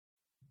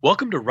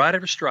Welcome to Ride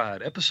Every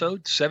Stride,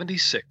 episode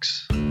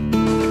 76.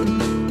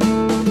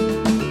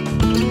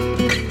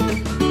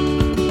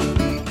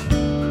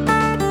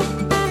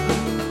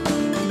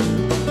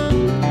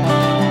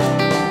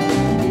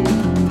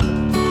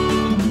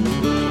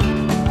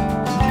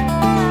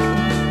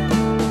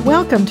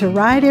 Welcome to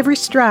Ride Every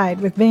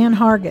Stride with Van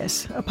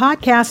Hargis, a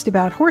podcast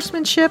about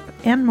horsemanship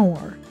and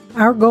more.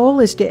 Our goal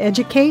is to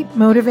educate,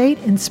 motivate,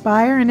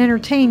 inspire, and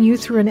entertain you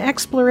through an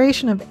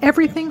exploration of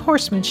everything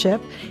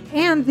horsemanship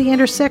and the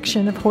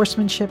intersection of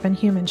horsemanship and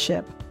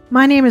humanship.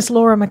 My name is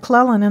Laura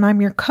McClellan, and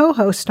I'm your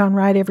co-host on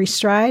Ride Every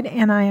Stride,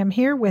 and I am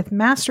here with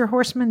Master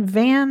Horseman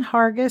Van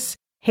Hargis.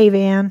 Hey,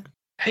 Van.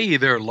 Hey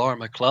there, Laura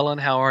McClellan.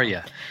 How are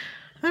you?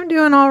 I'm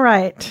doing all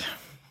right.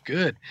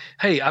 Good.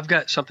 Hey, I've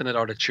got something that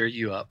ought to cheer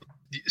you up.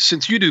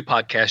 Since you do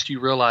podcasts, you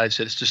realize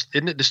that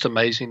isn't it just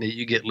amazing that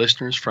you get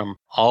listeners from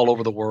all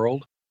over the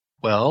world?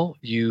 Well,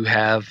 you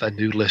have a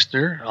new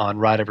listener on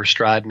Ride Every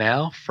Stride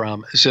now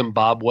from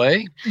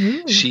Zimbabwe.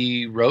 Ooh.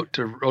 She wrote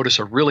us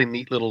a really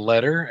neat little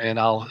letter, and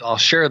I'll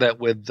share that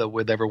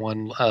with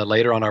everyone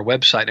later on our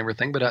website and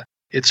everything. But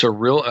it's a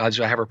real, I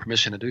have her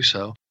permission to do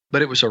so.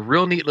 But it was a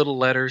real neat little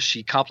letter.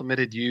 She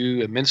complimented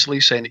you immensely,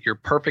 saying that you're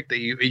perfect, that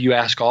you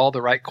ask all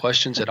the right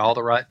questions at all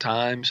the right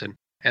times,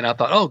 and I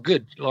thought, oh,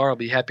 good, Laura will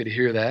be happy to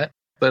hear that.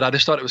 But I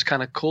just thought it was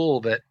kind of cool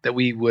that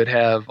we would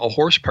have a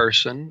horse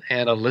person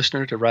and a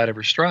listener to Ride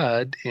Every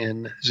Stride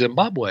in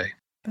Zimbabwe.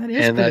 That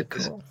is pretty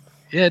cool.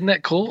 Yeah, isn't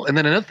that cool? And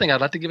then another thing, I'd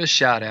like to give a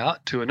shout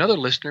out to another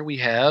listener we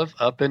have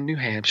up in New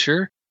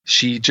Hampshire.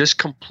 She just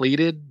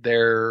completed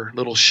their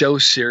little show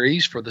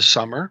series for the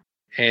summer.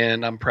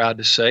 And I'm proud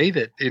to say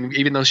that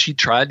even though she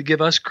tried to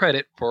give us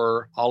credit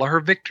for all of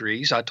her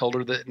victories, I told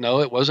her that,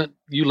 no, it wasn't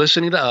you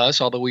listening to us,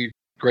 although we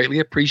greatly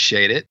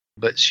appreciate it.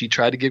 But she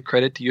tried to give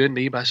credit to you and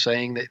me by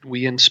saying that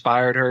we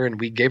inspired her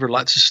and we gave her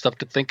lots of stuff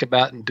to think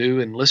about and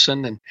do and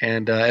listen.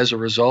 And as a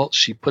result,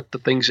 she put the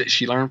things that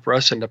she learned for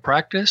us into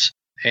practice.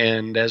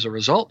 And as a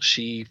result,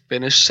 she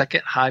finished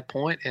second high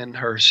point in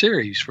her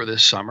series for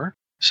this summer.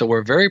 So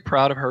we're very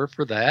proud of her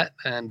for that.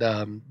 And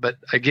but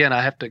again,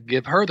 I have to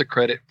give her the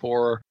credit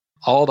for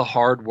all the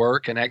hard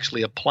work and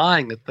actually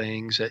applying the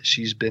things that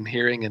she's been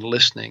hearing and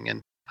listening.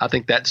 And I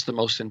think that's the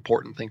most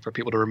important thing for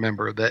people to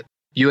remember, that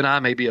you and I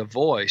may be a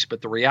voice,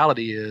 but the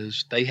reality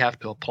is they have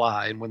to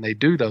apply. And when they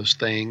do those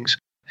things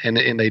and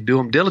they do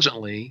them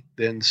diligently,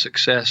 then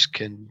success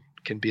can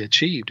be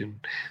achieved.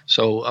 And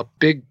so a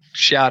big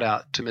shout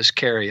out to Miss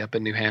Carrie up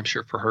in New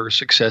Hampshire for her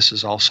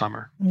successes all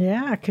summer.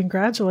 Yeah,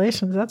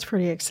 congratulations. That's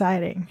pretty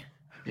exciting.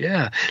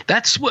 Yeah,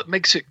 that's what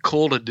makes it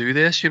cool to do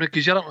this,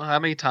 because you don't know how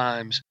many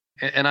times,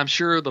 and I'm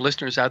sure the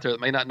listeners out there that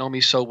may not know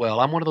me so well,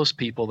 I'm one of those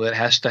people that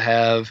has to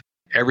have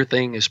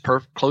everything as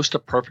close to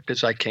perfect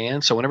as I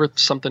can. So whenever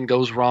something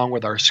goes wrong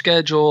with our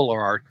schedule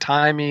or our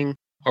timing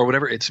or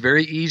whatever, it's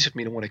very easy for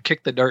me to want to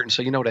kick the dirt and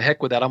say, to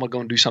heck with that, I'm going to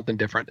go and do something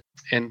different.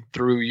 And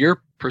through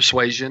your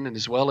persuasion, and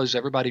as well as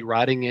everybody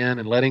writing in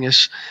and letting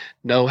us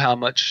know how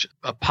much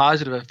a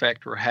positive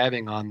effect we're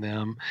having on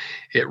them,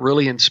 it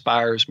really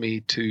inspires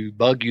me to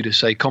bug you to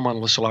say, come on,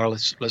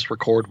 let's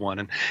record one.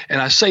 And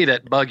I say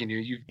that bugging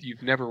you.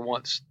 You've never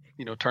once,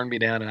 turned me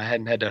down, and I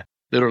hadn't had to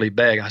literally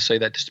beg. I say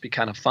that just to be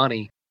kind of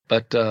funny.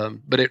 But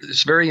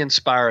it's very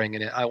inspiring,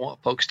 and I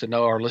want folks to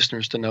know, our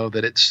listeners to know,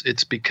 that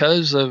it's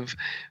because of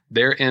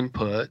their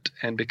input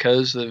and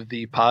because of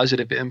the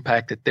positive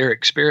impact that they're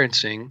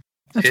experiencing.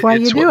 That's why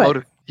you do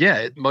it.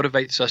 It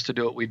motivates us to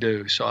do what we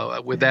do.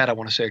 So with that, I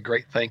want to say a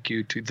great thank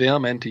you to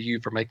them and to you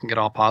for making it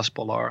all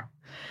possible, Laura.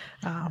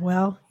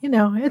 Well,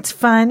 it's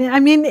fun. I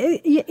mean,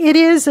 it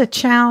is a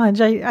challenge.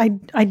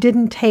 I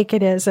didn't take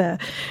it as a,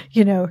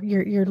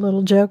 your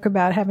little joke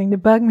about having to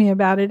bug me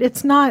about it.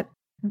 It's not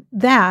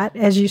that,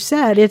 as you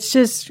said. It's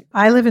just,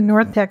 I live in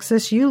North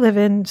Texas, you live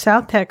in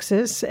South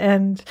Texas,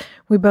 and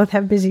we both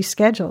have busy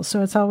schedules.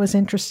 So it's always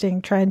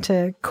interesting trying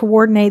to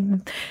coordinate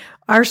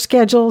our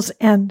schedules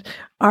and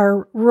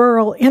our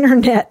rural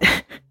internet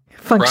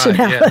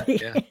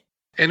functionality. Right, yeah.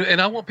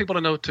 And I want people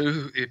to know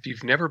too, if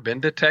you've never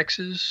been to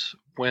Texas,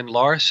 when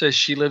Laura says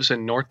she lives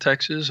in North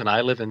Texas and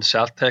I live in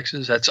South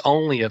Texas, that's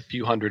only a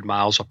few hundred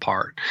miles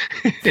apart.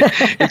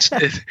 It's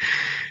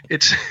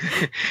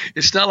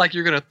not like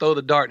you're going to throw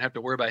the dart and have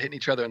to worry about hitting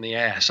each other in the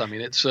ass. I mean,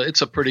 it's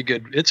a pretty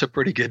good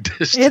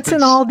distance. It's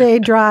an all-day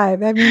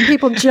drive. I mean,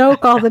 people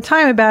joke all the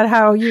time about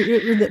how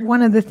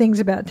one of the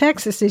things about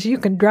Texas is you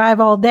can drive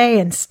all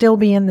day and still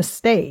be in the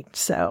state.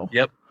 So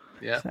yep.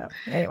 Yeah. So,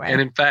 anyway. And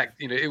in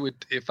fact, it would,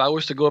 if I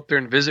was to go up there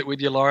and visit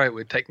with you, Laura, it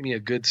would take me a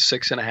good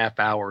 6.5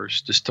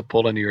 hours just to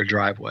pull into your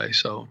driveway.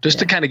 So just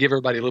to kind of give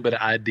everybody a little bit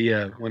of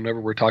idea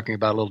whenever we're talking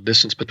about a little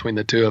distance between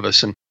the two of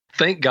us. And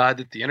thank God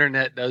that the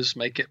internet does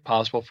make it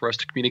possible for us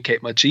to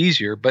communicate much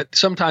easier. But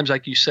sometimes,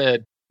 like you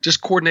said,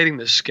 just coordinating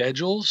the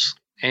schedules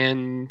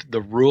and the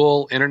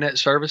rural internet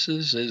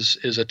services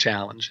is a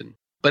challenge.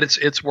 But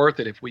it's worth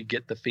it if we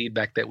get the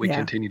feedback that we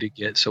continue to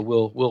get. So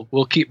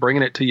we'll keep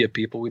bringing it to you,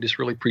 people. We just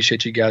really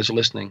appreciate you guys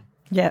listening.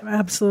 Yeah,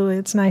 absolutely.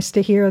 It's nice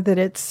to hear that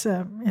it's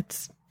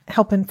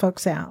helping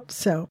folks out.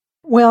 So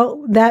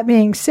Well, that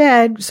being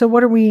said, so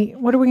what are we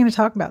going to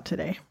talk about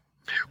today?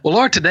 Well,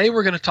 Laura, today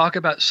we're going to talk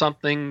about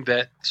something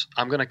that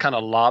I'm going to kind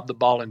of lob the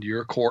ball into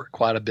your court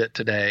quite a bit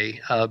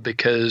today,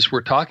 because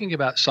we're talking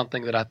about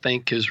something that I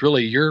think is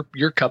really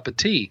your cup of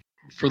tea.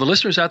 For the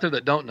listeners out there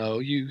that don't know,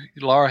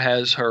 Laura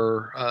has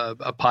her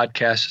a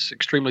podcast that's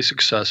extremely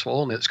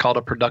successful, and it's called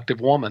A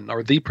Productive Woman,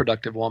 or The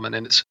Productive Woman,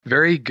 and it's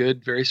very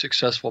good, very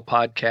successful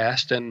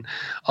podcast. And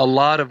a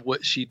lot of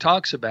what she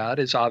talks about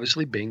is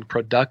obviously being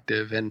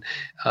productive and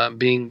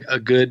being a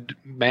good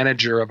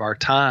manager of our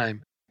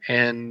time.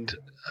 And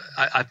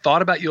I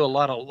thought about you a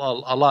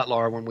lot,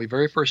 Laura, when we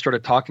very first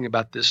started talking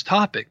about this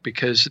topic,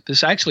 because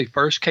this actually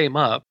first came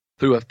up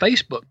through a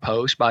Facebook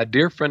post by a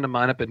dear friend of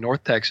mine up in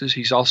North Texas.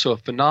 He's also a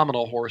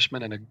phenomenal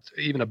horseman and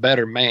even a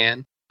better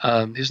man.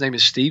 His name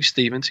is Steve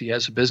Stevens. He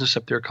has a business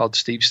up there called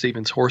Steve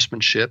Stevens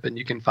Horsemanship, and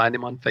you can find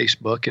him on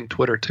Facebook and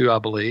Twitter too, I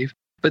believe.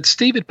 But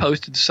Steve had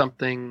posted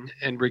something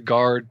in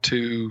regard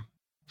to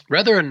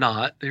whether or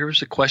not, there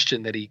was a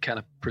question that he kind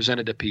of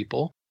presented to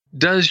people.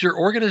 Does your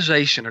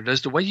organization, or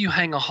does the way you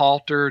hang a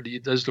halter,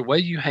 does the way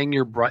you hang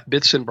your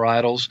bits and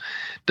bridles,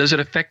 does it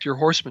affect your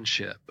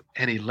horsemanship?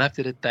 And he left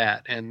it at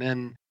that. And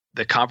then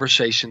the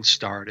conversation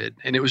started,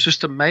 and it was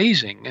just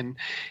amazing. And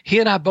he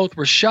and I both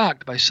were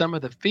shocked by some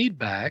of the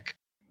feedback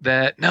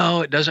that,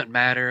 no, it doesn't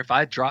matter. If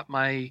I drop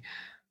my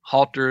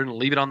halter and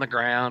leave it on the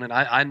ground and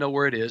I know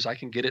where it is, I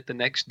can get it the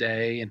next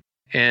day.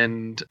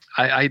 And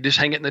I just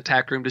hang it in the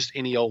tack room just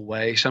any old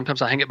way.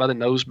 Sometimes I hang it by the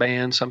nose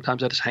band.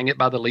 Sometimes I just hang it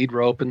by the lead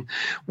rope and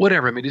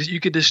whatever. I mean,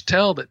 you could just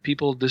tell that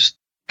people just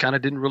kind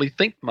of didn't really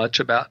think much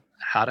about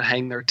how to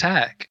hang their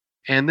tack.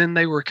 And then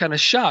they were kind of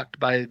shocked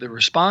by the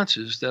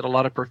responses that a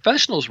lot of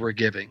professionals were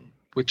giving,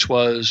 which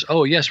was,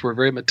 oh, yes, we're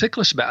very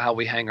meticulous about how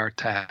we hang our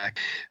tack,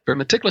 very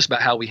meticulous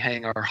about how we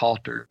hang our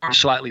halter.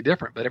 Slightly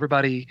different, but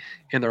everybody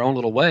in their own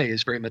little way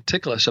is very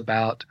meticulous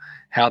about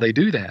how they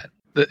do that.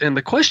 And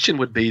the question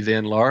would be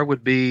then, Laura,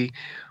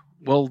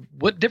 well,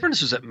 what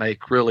difference does it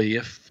make really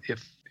if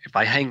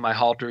I hang my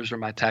halters or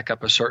my tack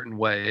up a certain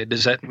way?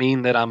 Does that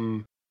mean that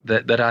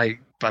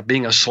by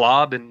being a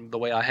slob in the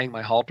way I hang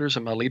my halters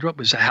and my lead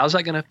rope, how's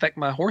that going to affect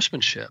my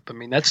horsemanship? I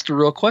mean, that's the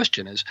real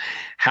question, is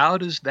how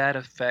does that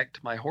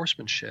affect my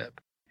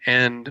horsemanship?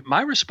 And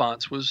my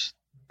response was,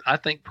 I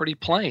think, pretty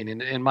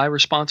plain. And my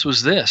response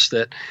was this,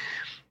 that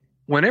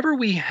whenever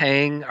we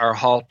hang our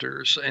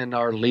halters and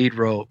our lead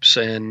ropes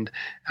and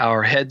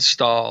our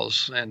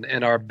headstalls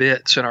and our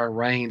bits and our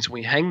reins,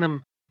 we hang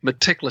them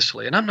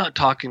meticulously. And I'm not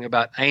talking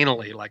about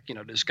anally, like,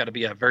 there's got to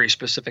be a very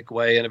specific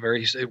way and a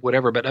very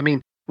whatever. But I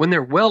mean, when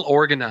they're well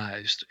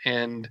organized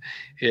and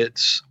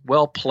it's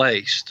well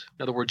placed,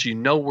 in other words, you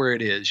know where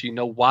it is, you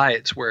know why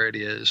it's where it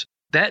is,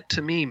 that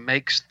to me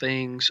makes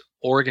things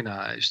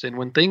organized. And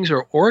when things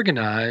are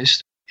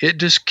organized, it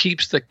just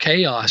keeps the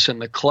chaos and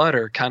the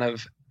clutter kind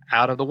of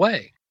out of the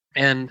way.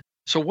 And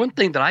so one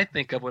thing that I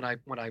think of when I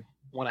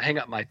want to hang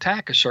up my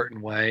tack a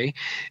certain way,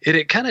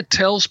 it kind of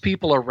tells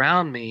people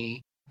around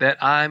me that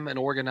I'm an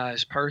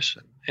organized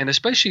person. And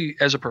especially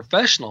as a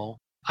professional,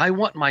 I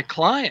want my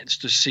clients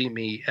to see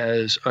me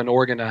as an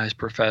organized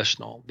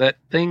professional, that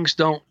things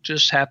don't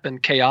just happen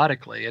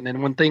chaotically. And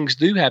then when things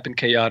do happen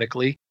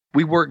chaotically,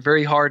 we work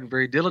very hard and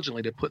very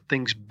diligently to put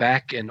things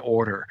back in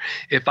order.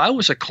 If I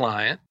was a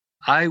client,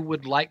 I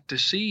would like to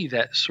see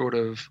that sort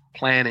of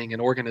planning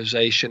and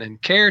organization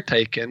and care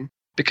taken,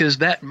 because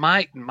that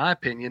might, in my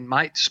opinion,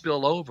 might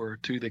spill over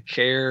to the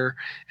care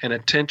and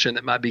attention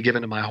that might be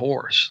given to my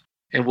horse.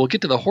 And we'll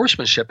get to the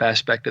horsemanship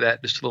aspect of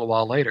that just a little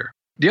while later.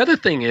 The other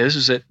thing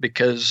is that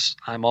because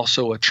I'm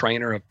also a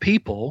trainer of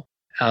people,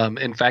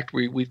 in fact,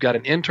 we've got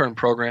an intern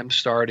program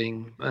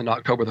starting on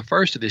October the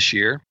 1st of this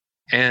year,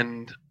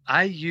 and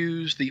I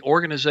use the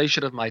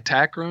organization of my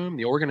tack room,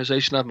 the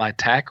organization of my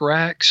tack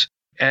racks,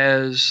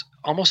 as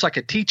almost like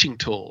a teaching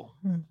tool.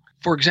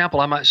 For example,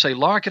 I might say,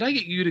 Laura, could I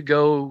get you to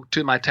go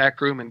to my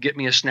tack room and get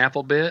me a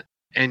snaffle bit?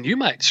 And you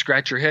might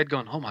scratch your head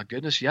going, oh my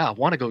goodness, yeah, I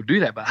want to go do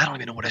that, but I don't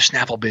even know what a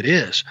snaffle bit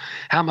is.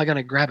 How am I going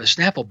to grab a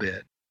snaffle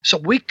bit? So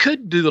we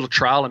could do the little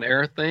trial and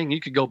error thing. You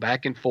could go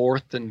back and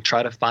forth and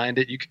try to find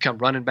it. You could come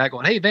running back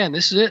going, hey, Van,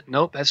 this is it.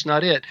 Nope, that's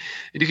not it.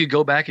 And you could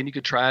go back and you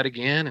could try it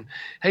again. And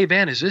hey,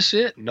 Van, is this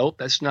it? Nope,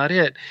 that's not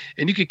it.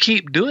 And you could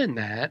keep doing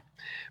that.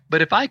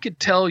 But if I could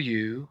tell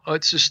you, oh,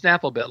 it's a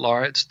snaffle bit,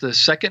 Laura, it's the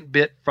second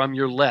bit from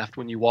your left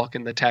when you walk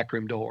in the tack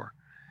room door.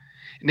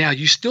 Now,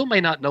 you still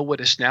may not know what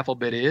a snaffle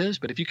bit is,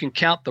 but if you can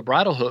count the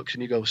bridle hooks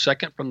and you go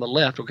second from the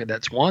left, okay,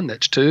 that's one,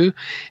 that's two,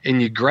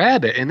 and you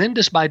grab it. And then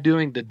just by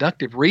doing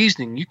deductive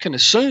reasoning, you can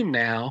assume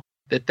now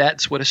that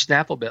that's what a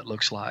snaffle bit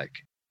looks like.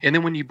 And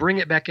then when you bring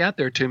it back out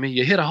there to me,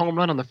 you hit a home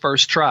run on the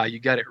first try.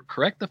 You got it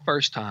correct the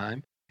first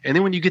time. And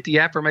then when you get the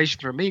affirmation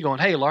from me going,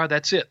 hey, Laura,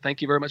 that's it.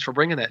 Thank you very much for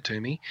bringing that to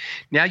me.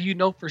 Now you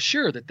know for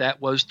sure that that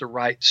was the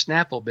right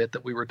snaffle bit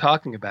that we were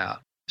talking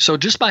about. So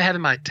just by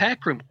having my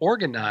tack room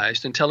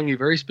organized and telling you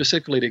very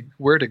specifically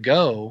where to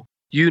go,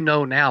 you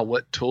know now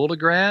what tool to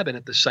grab. And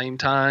at the same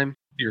time,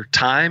 your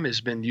time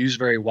has been used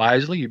very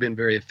wisely. You've been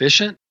very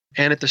efficient.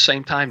 And at the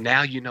same time,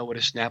 now you know what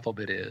a snaffle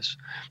bit is.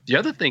 The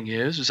other thing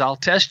is I'll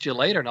test you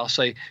later and I'll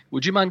say,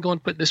 would you mind going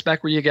and putting this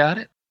back where you got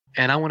it?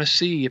 And I want to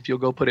see if you'll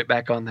go put it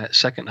back on that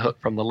second hook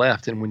from the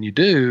left. And when you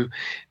do,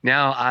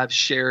 now I've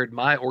shared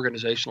my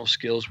organizational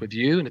skills with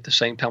you. And at the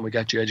same time, we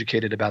got you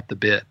educated about the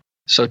bit.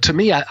 So to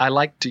me, I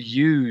like to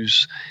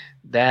use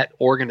that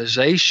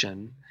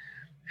organization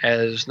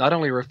as not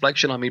only a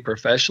reflection on me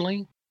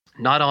professionally,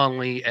 not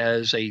only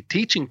as a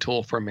teaching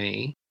tool for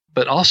me,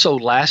 but also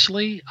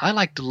lastly, I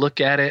like to look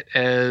at it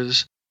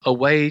as a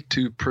way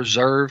to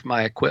preserve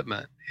my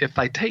equipment. If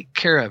I take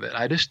care of it,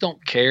 I just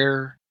don't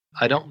care.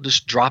 I don't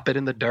just drop it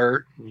in the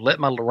dirt and let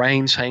my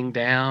reins hang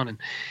down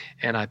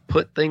and I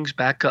put things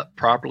back up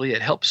properly.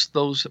 It helps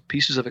those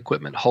pieces of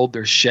equipment hold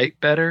their shape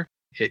better.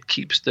 It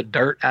keeps the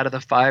dirt out of the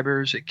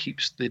fibers. It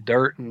keeps the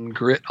dirt and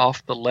grit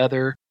off the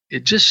leather.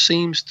 It just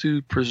seems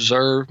to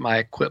preserve my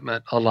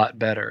equipment a lot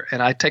better.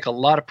 And I take a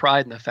lot of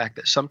pride in the fact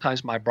that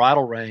sometimes my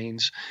bridle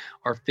reins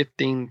are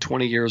 15,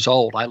 20 years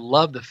old. I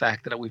love the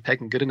fact that we've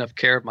taken good enough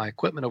care of my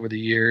equipment over the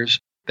years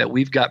that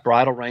we've got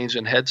bridle reins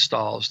and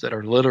headstalls that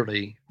are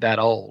literally that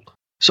old.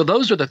 So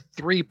those are the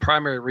three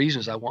primary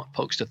reasons I want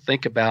folks to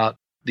think about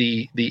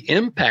the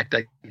impact,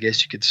 I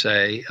guess you could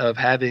say, of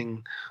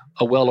having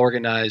a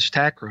well-organized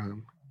tack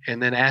room,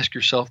 and then ask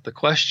yourself the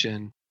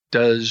question,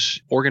 does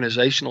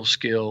organizational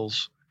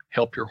skills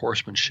help your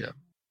horsemanship?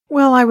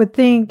 Well, I would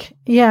think,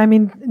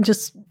 listening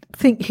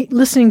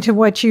to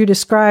what you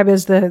describe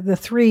as the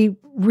three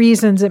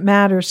reasons it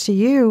matters to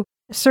you,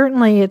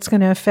 certainly it's going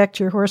to affect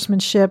your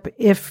horsemanship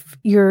if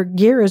your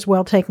gear is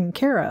well taken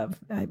care of.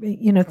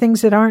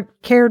 Things that aren't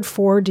cared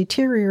for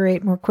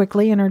deteriorate more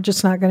quickly and are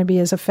just not going to be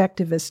as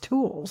effective as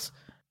tools.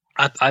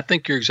 I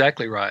think you're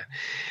exactly right.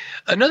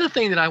 Another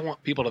thing that I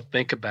want people to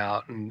think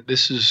about, and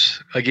this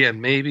is,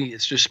 again, maybe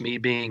it's just me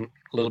being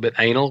a little bit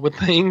anal with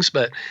things,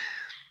 but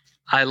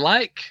I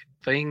like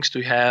things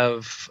to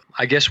have,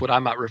 I guess, what I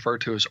might refer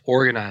to as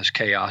organized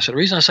chaos. And the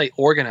reason I say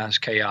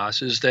organized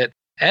chaos is that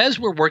as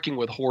we're working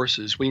with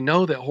horses, we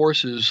know that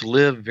horses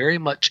live very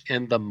much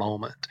in the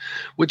moment,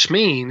 which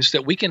means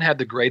that we can have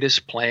the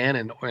greatest plan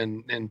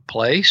in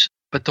place,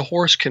 but the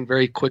horse can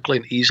very quickly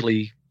and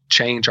easily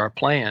change our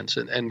plans.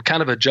 And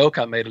kind of a joke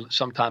I made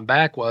some time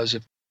back was,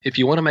 if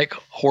you want to make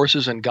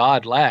horses and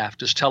God laugh,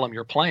 just tell them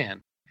your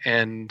plan.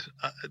 And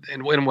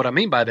what I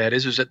mean by that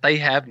is that they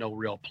have no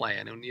real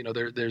plan. And,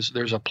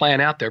 there's a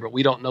plan out there, but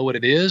we don't know what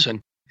it is. And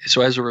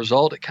so as a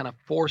result, it kind of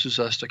forces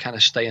us to kind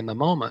of stay in the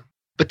moment.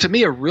 But to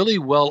me, a really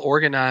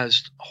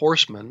well-organized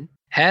horseman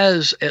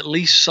has at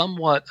least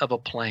somewhat of a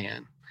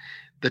plan.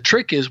 The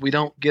trick is we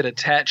don't get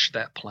attached to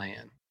that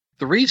plan.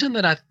 The reason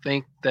that I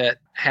think that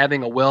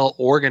having a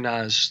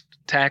well-organized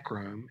tack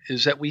room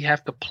is that we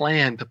have to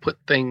plan to put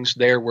things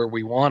there where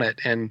we want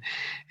it and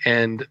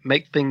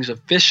make things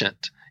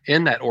efficient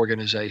in that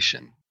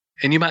organization.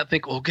 And you might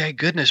think, okay,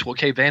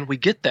 Van, we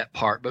get that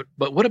part,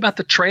 but what about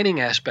the training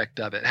aspect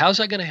of it? How's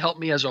that going to help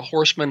me as a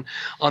horseman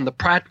on the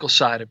practical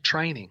side of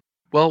training?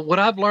 Well, what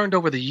I've learned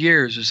over the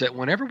years is that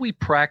whenever we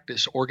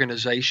practice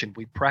organization,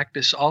 we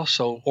practice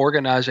also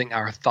organizing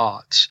our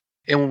thoughts.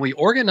 And when we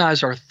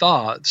organize our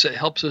thoughts, it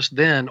helps us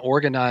then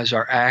organize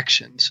our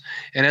actions.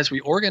 And as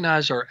we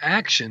organize our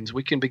actions,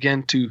 we can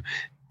begin to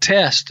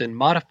test and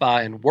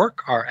modify and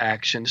work our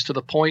actions to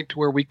the point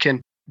where we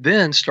can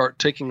then start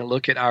taking a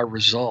look at our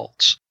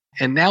results.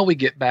 And now we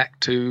get back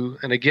to,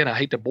 and again, I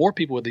hate to bore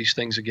people with these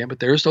things again, but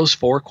there's those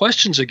four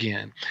questions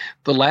again.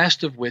 The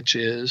last of which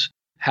is,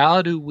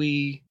 how do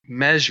we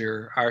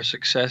measure our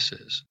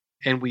successes?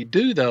 And we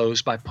do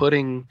those by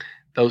putting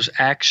those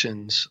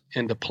actions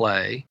into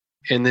play.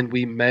 And then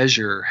we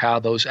measure how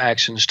those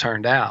actions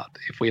turned out.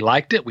 If we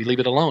liked it, we leave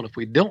it alone. If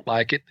we don't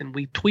like it, then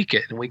we tweak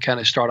it and we kind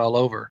of start all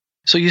over.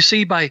 So you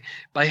see, by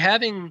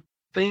having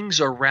things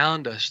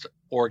around us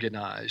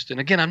organized, and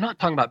again, I'm not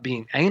talking about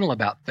being anal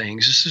about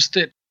things. It's just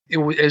that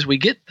as we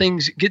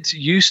gets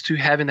used to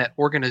having that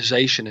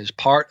organization as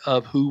part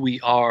of who we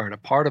are and a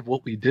part of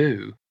what we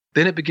do,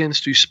 then it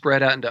begins to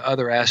spread out into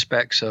other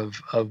aspects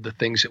of the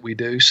things that we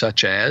do,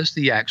 such as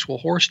the actual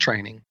horse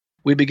training.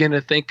 We begin to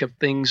think of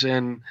things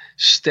in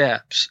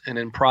steps and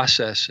in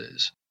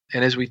processes.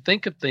 And as we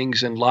think of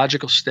things in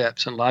logical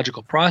steps and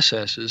logical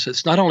processes,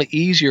 it's not only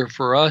easier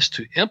for us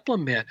to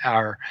implement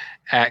our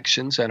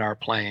actions and our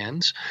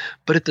plans,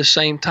 but at the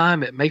same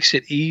time, it makes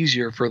it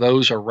easier for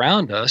those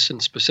around us,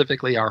 and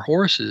specifically our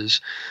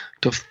horses,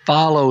 to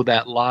follow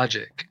that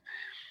logic.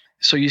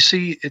 So you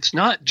see, it's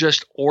not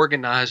just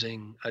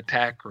organizing a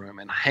tack room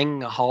and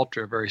hanging a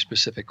halter a very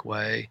specific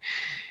way.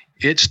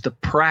 It's the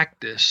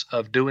practice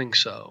of doing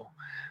so.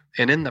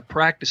 And in the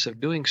practice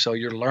of doing so,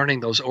 you're learning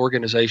those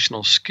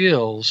organizational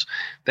skills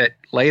that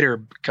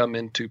later come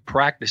into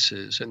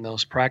practices, and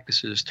those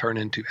practices turn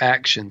into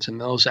actions,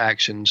 and those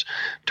actions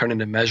turn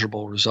into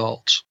measurable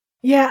results.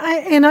 Yeah,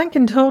 I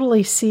can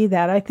totally see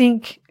that. I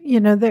think,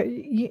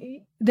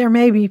 there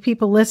may be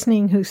people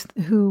listening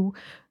who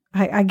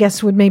I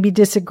guess would maybe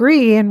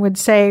disagree and would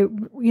say,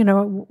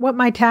 what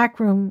my tack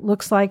room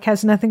looks like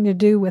has nothing to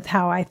do with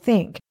how I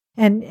think.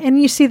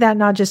 And you see that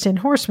not just in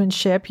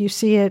horsemanship, you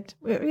see it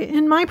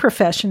in my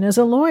profession as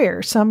a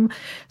lawyer. Some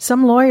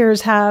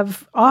lawyers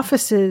have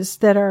offices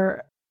that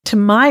are, to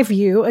my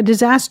view, a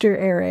disaster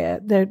area.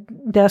 The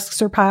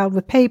desks are piled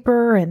with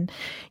paper and,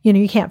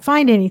 you can't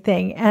find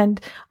anything.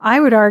 And I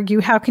would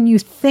argue, how can you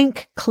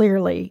think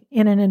clearly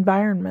in an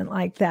environment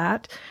like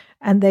that?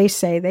 And they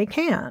say they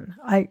can.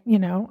 I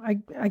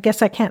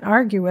guess I can't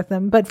argue with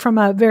them, but from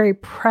a very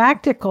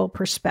practical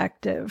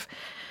perspective,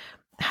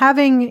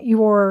 having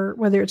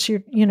whether it's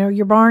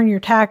your barn, your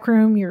tack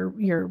room,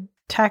 your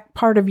tack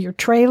part of your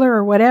trailer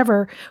or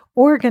whatever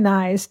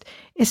organized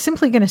is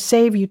simply going to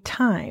save you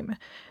time.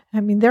 I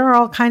mean, there are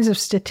all kinds of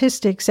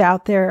statistics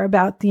out there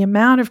about the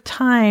amount of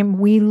time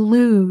we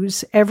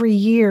lose every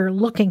year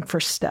looking for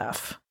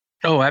stuff.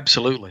 Oh,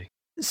 absolutely.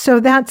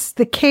 So that's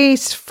the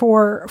case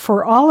for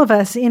all of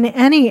us in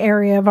any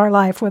area of our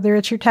life, whether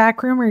it's your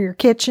tack room or your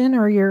kitchen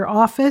or your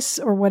office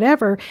or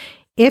whatever.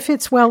 If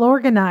it's well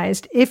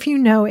organized, if you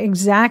know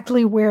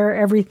exactly where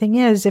everything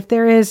is, if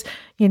there is,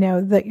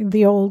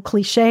 the old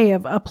cliche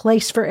of a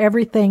place for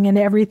everything and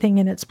everything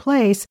in its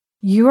place,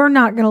 you're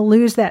not going to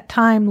lose that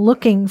time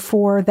looking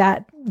for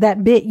that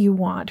bit you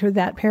want, or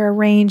that pair of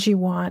reins you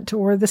want,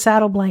 or the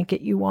saddle blanket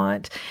you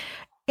want.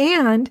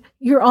 And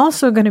you're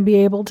also going to be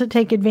able to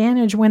take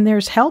advantage when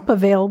there's help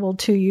available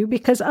to you,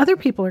 because other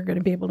people are going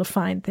to be able to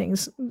find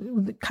things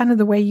kind of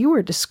the way you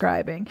were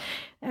describing.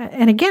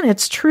 And again,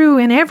 it's true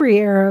in every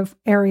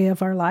area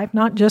of our life,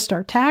 not just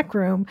our tack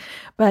room.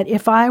 But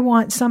if I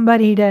want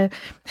somebody to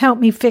help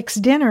me fix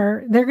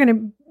dinner, they're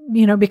going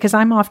to, because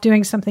I'm off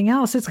doing something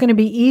else, it's going to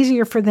be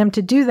easier for them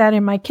to do that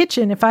in my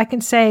kitchen. If I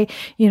can say,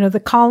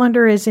 the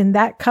colander is in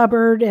that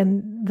cupboard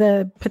and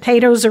the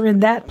potatoes are in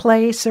that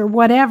place or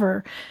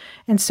whatever.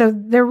 And so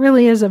there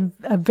really is a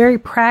very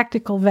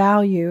practical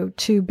value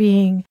to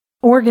being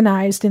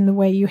organized in the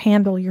way you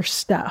handle your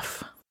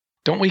stuff.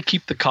 Don't we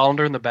keep the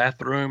colander in the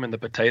bathroom and the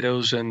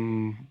potatoes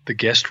in the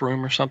guest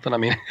room or something? I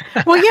mean,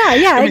 well,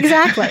 yeah,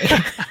 exactly.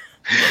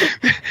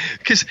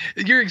 Because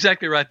you're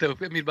exactly right, though.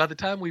 I mean, by the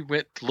time we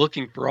went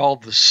looking for all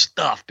the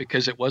stuff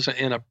because it wasn't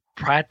in a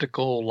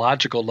practical,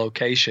 logical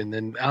location,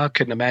 then I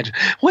couldn't imagine.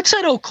 What's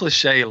that old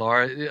cliche,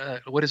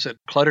 Laura? What is it?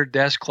 Cluttered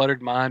desk,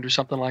 cluttered mind, or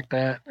something like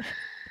that?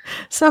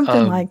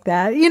 Something like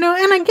that,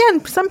 and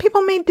again, some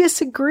people may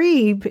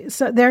disagree.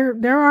 So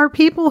there are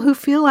people who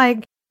feel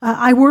like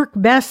I work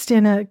best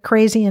in a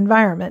crazy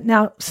environment.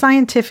 Now,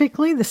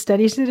 scientifically, the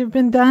studies that have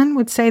been done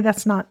would say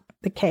that's not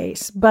the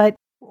case. But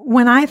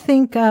when I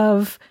think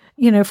of,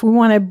 if we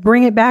want to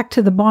bring it back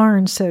to the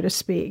barn, so to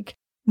speak,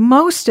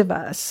 most of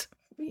us,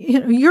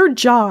 your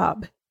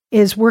job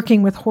is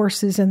working with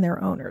horses and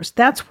their owners.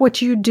 That's what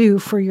you do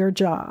for your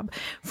job.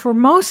 For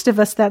most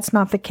of us, that's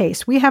not the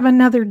case. We have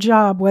another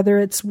job, whether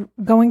it's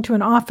going to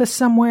an office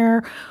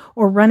somewhere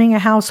or running a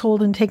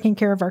household and taking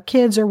care of our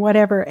kids or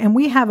whatever. And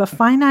we have a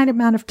finite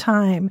amount of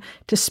time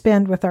to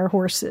spend with our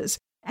horses.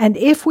 And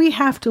if we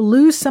have to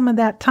lose some of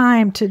that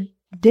time to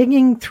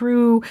digging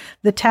through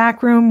the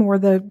tack room or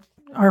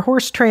our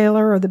horse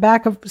trailer or the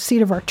back of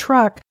seat of our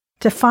truck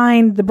to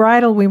find the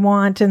bridle we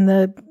want and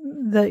the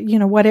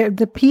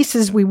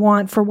pieces we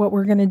want for what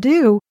we're going to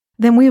do,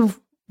 then we've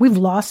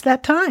lost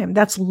that time.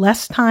 That's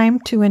less time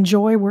to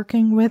enjoy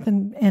working with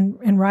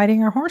and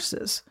riding our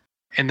horses.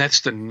 And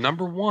that's the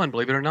number one,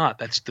 believe it or not,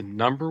 that's the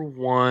number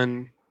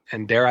one,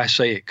 and dare I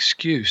say,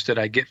 excuse that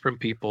I get from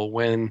people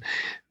when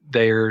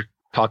they're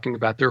talking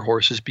about their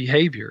horse's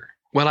behavior.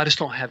 Well, I just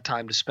don't have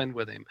time to spend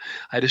with him.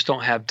 I just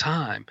don't have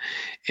time.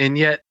 And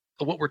yet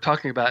what we're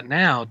talking about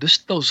now,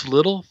 just those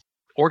little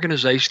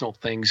organizational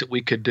things that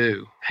we could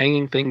do,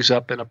 hanging things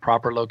up in a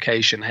proper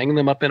location, hanging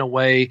them up in a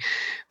way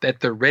that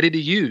they're ready to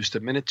use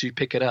the minute you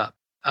pick it up.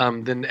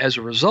 Then as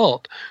a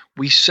result,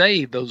 we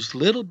save those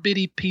little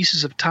bitty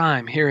pieces of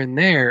time here and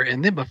there.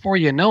 And then before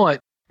you know it,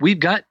 we've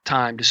got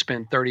time to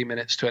spend 30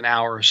 minutes to an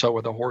hour or so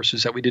with the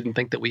horses that we didn't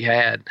think that we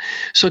had.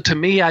 So to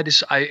me, I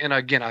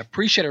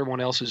appreciate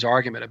everyone else's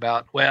argument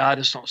about, well, I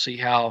just don't see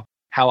how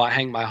I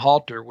hang my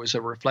halter was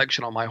a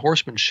reflection on my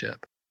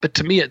horsemanship. But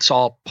to me, it's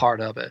all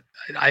part of it.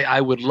 I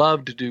would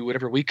love to do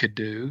whatever we could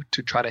do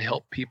to try to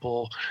help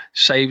people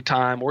save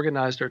time,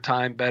 organize their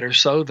time better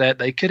so that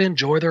they could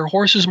enjoy their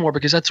horses more,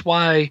 because that's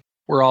why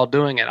we're all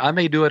doing it. I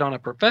may do it on a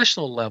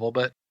professional level,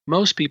 but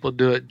most people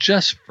do it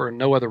just for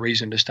no other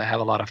reason, just to have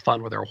a lot of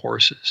fun with their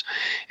horses.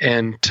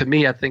 And to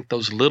me, I think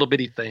those little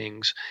bitty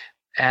things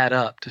add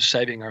up to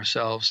saving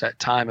ourselves that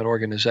time and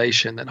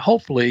organization that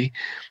hopefully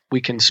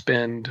we can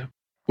spend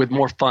with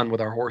more fun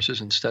with our horses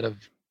instead of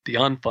the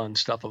unfun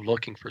stuff of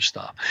looking for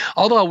stuff.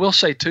 Although I will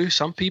say too,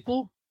 some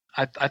people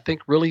I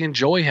think really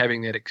enjoy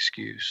having that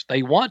excuse.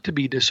 They want to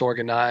be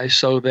disorganized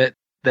so that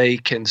they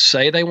can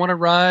say they want to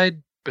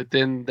ride, but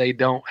then they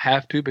don't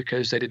have to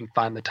because they didn't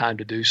find the time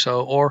to do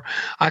so. Or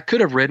I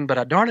could have ridden, but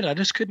I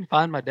just couldn't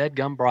find my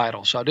dadgum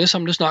bridle. So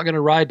I'm just not going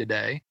to ride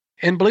today.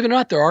 And believe it or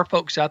not, there are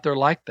folks out there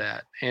like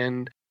that.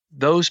 And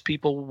those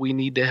people we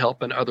need to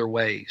help in other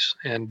ways,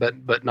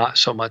 but not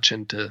so much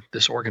into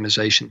this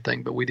organization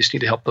thing. But we just need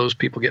to help those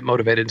people get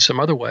motivated in some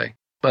other way.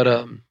 But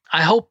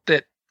I hope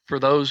that for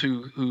those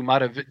who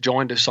might have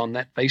joined us on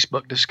that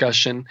Facebook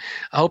discussion,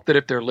 I hope that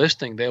if they're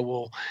listening,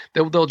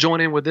 they'll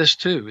join in with this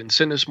too and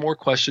send us more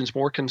questions,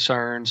 more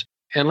concerns,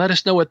 and let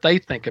us know what they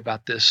think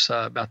about this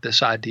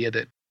idea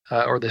that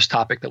or this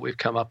topic that we've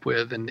come up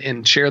with,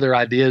 and share their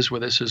ideas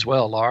with us as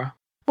well, Laura.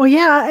 Well,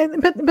 yeah,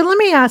 but let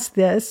me ask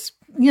this.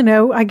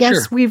 I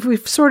guess Sure.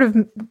 we've sort of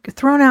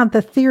thrown out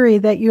the theory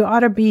that you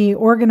ought to be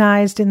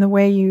organized in the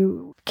way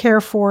you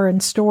care for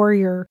and store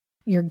your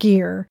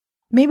gear.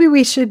 Maybe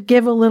we should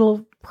give a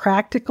little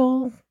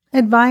practical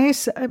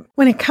advice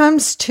when it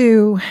comes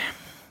to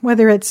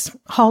whether it's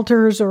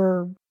halters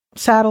or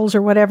saddles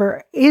or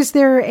whatever. Is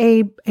there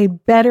a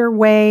better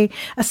way,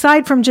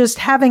 aside from just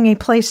having a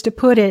place to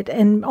put it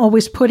and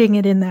always putting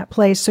it in that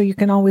place so you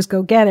can always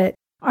go get it?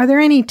 Are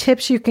there any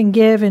tips you can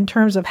give in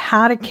terms of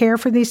how to care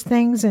for these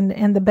things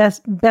and the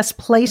best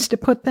place to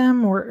put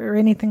them or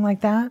anything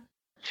like that?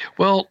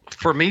 Well,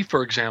 for me,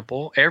 for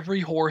example,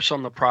 every horse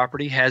on the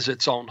property has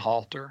its own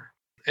halter.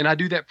 And I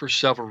do that for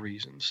several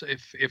reasons.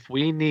 If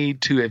we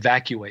need to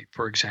evacuate,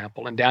 for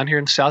example, and down here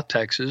in South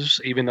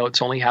Texas, even though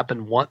it's only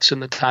happened once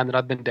in the time that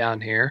I've been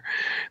down here,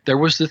 there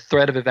was the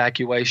threat of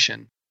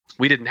evacuation.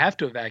 We didn't have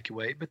to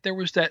evacuate, but there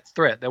was that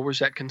threat, there was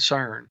that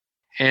concern.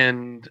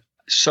 And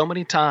so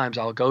many times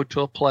I'll go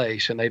to a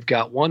place and they've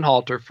got one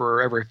halter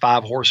for every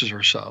 5 horses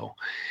or so.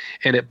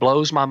 And it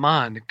blows my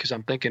mind because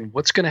I'm thinking,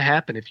 what's going to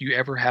happen if you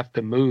ever have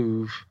to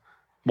move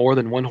more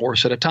than one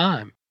horse at a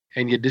time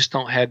and you just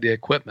don't have the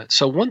equipment?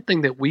 So one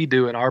thing that we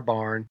do in our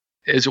barn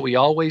is that we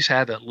always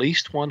have at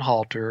least one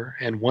halter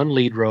and one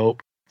lead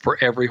rope for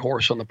every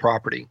horse on the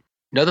property.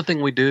 Another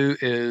thing we do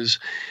is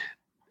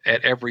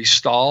at every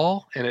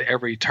stall and at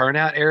every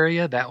turnout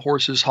area, that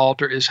horse's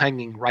halter is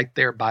hanging right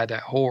there by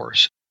that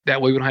horse. That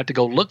way we don't have to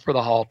go look for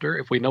the halter.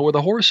 If we know where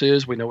the horse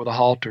is, we know where the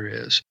halter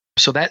is.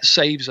 So that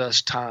saves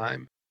us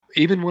time.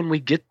 Even when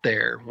we get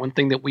there, one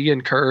thing that we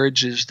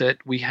encourage is that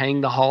we hang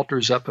the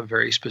halters up a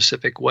very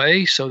specific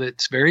way so that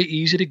it's very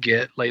easy to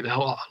get. Lay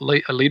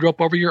a lead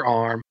rope over your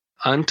arm,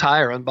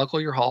 untie or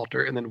unbuckle your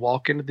halter, and then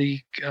walk into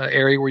the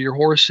area where your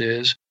horse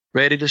is,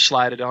 ready to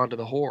slide it onto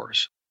the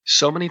horse.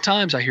 So many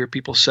times I hear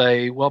people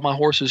say, well, my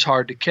horse is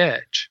hard to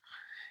catch.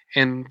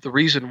 And the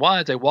reason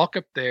why is they walk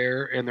up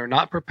there and they're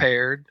not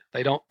prepared.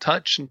 They don't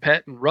touch and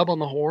pet and rub on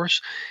the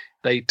horse.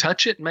 They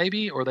touch it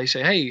maybe, or they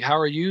say, hey, how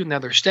are you? And now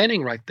they're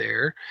standing right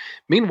there.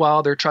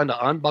 Meanwhile, they're trying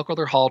to unbuckle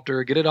their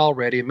halter, get it all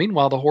ready. And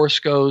meanwhile, the horse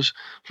goes,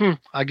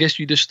 I guess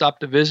you just stopped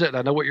to visit. And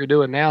I know what you're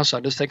doing now, so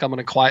I just think I'm going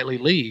to quietly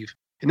leave.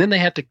 And then they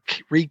have to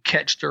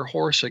re-catch their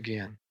horse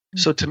again.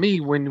 So to me,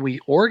 when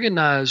we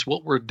organize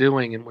what we're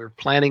doing and we're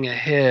planning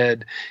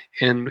ahead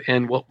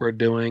in what we're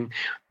doing,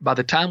 by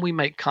the time we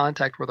make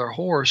contact with our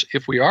horse,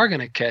 if we are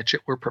going to catch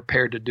it, we're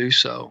prepared to do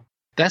so.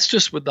 That's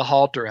just with the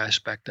halter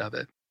aspect of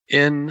it.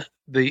 In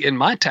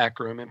my tack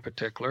room in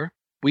particular,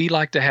 we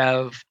like to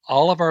have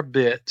all of our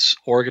bits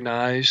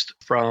organized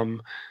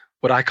from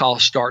what I call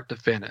start to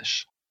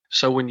finish.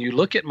 So when you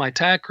look at my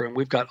tack room,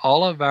 we've got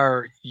all of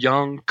our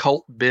young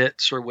colt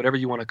bits, or whatever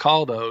you want to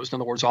call those. In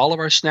other words, all of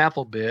our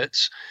snaffle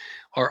bits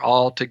are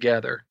all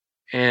together.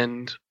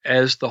 And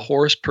as the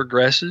horse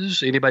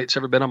progresses, anybody that's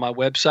ever been on my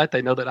website,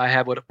 they know that I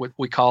have what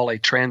we call a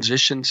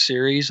transition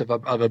series of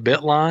a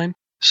bit line.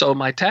 So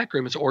my tack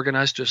room is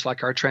organized just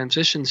like our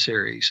transition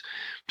series.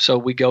 So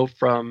we go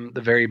from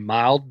the very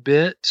mild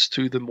bits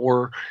to the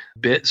more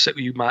bits that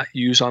you might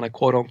use on a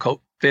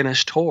quote-unquote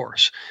finished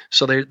horse.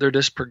 So they're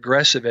just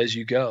progressive as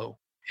you go.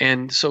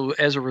 And so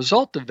as a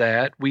result of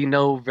that, we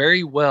know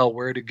very well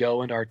where to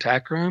go in our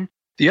tack room.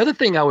 The other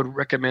thing I would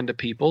recommend to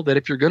people, that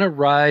if you're going to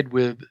ride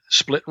with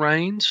split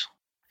reins,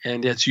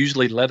 and it's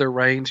usually leather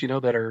reins,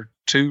 that are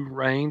 2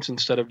 reins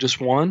instead of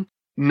just 1,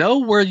 know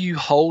where you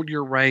hold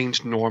your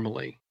reins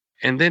normally.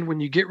 And then when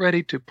you get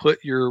ready to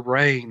put your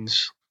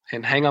reins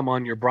and hang them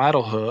on your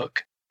bridle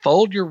hook,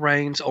 fold your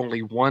reins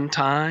only one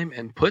time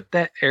and put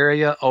that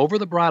area over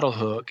the bridle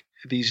hook,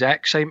 the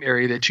exact same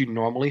area that you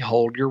normally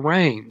hold your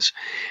reins.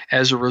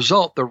 As a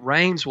result, the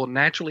reins will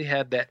naturally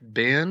have that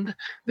bend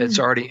that's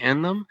already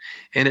in them,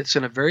 and it's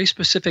in a very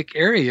specific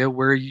area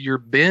where your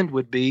bend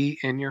would be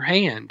in your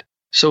hand.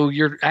 So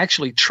you're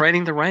actually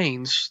training the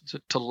reins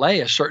to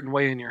lay a certain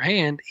way in your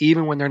hand,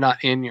 even when they're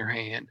not in your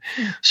hand.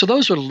 So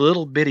those are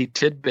little bitty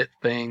tidbit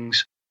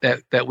things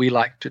that we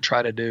like to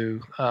try to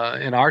do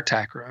in our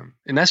tack room,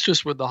 and that's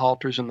just with the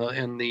halters and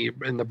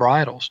the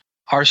bridles.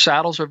 Our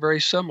saddles are very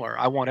similar.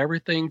 I want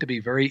everything to be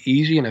very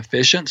easy and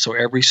efficient. So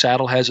every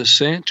saddle has a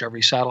cinch,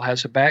 every saddle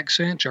has a back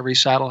cinch, every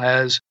saddle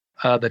has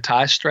the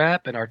tie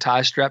strap, and our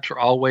tie straps are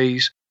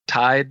always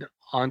tied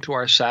onto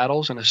our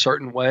saddles in a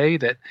certain way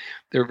that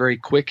they're very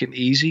quick and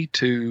easy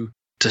to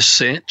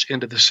cinch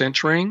into the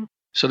cinch ring,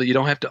 so that you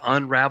don't have to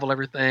unravel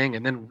everything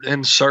and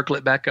then circle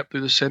it back up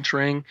through the cinch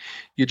ring.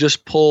 You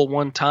just pull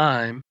one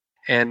time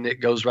and it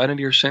goes right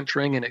into your cinch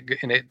ring, and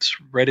it's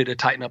ready to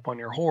tighten up on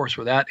your horse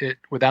without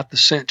the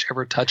cinch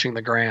ever touching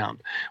the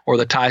ground, or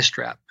the tie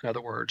strap, in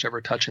other words, ever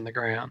touching the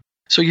ground.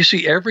 So you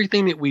see,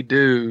 everything that we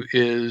do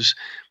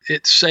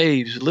it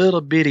saves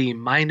little bitty,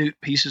 minute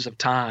pieces of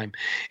time.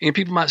 And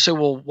people might say,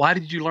 well, why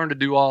did you learn to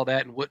do all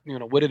that? And what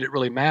did it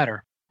really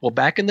matter? Well,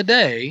 back in the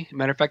day,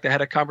 matter of fact, I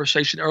had a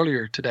conversation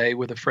earlier today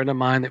with a friend of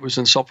mine that was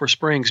in Sulphur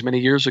Springs many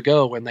years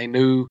ago, when they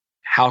knew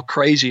how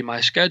crazy my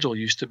schedule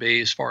used to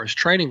be as far as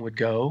training would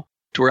go,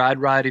 to where I'd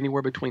ride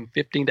anywhere between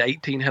 15 to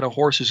 18 head of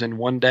horses in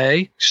one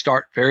day,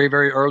 start very,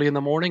 very early in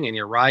the morning, and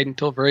you ride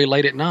until very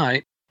late at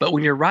night. But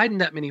when you're riding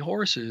that many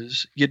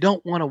horses, you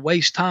don't want to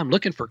waste time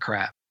looking for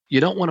crap. You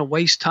don't want to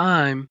waste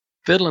time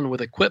fiddling with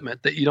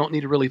equipment that you don't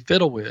need to really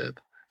fiddle with.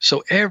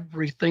 So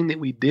everything that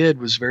we did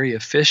was very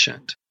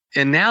efficient.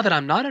 And now that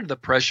I'm not under the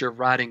pressure of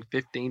riding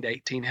 15 to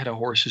 18 head of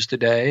horses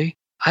today,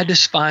 I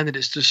just find that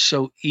it's just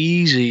so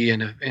easy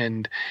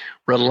and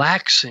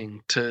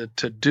relaxing to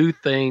do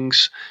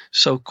things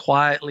so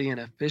quietly and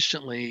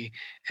efficiently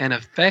and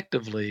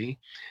effectively.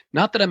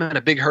 Not that I'm in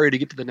a big hurry to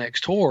get to the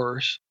next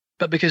horse,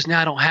 but because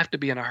now I don't have to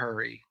be in a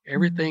hurry.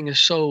 Everything is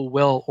so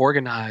well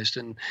organized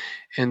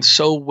and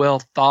so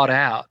well thought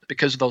out,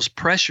 because those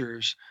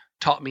pressures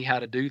taught me how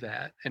to do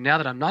that. And now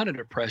that I'm not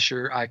under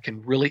pressure, I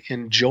can really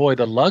enjoy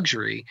the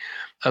luxury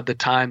of the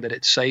time that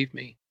it saved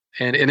me.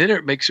 And then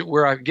it makes it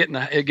where I get in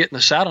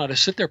the saddle and I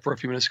just sit there for a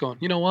few minutes going,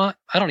 you know what?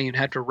 I don't even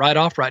have to ride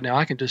off right now.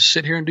 I can just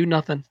sit here and do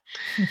nothing.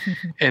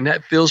 And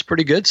that feels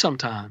pretty good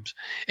sometimes.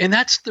 And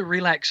that's the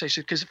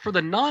relaxation, because for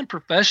the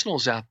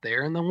non-professionals out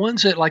there and the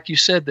ones that, like you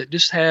said, that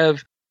just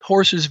have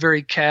horses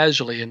very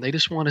casually and they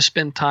just want to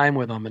spend time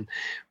with them and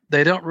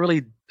they don't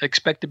really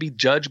expect to be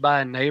judged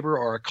by a neighbor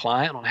or a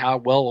client on how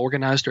well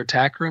organized their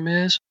tack room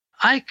is,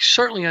 I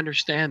certainly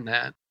understand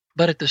that.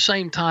 But at the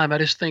same time, I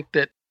just think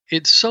that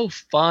it's so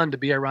fun to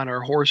be around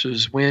our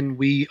horses when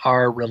we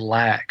are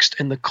relaxed.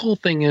 And the cool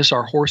thing is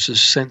our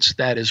horses sense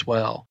that as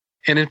well.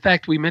 And in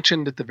fact, we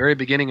mentioned at the very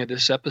beginning of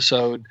this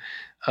episode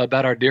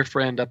about our dear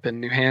friend up in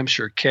New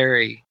Hampshire,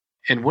 Carrie.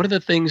 And one of the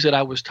things that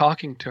I was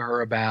talking to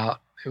her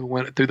about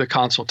through the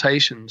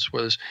consultations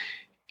was,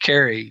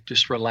 Carrie,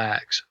 just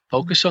relax.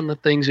 Focus on the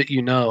things that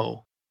you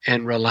know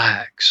and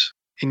relax.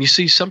 And you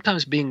see,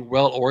 sometimes being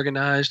well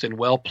organized and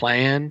well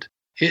planned,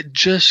 it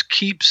just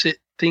keeps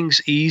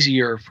things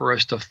easier for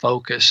us to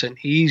focus and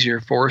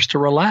easier for us to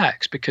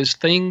relax, because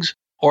things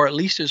are at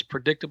least as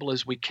predictable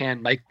as we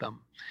can make them.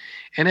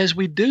 And as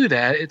we do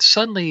that, it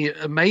suddenly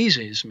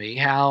amazes me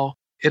how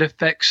it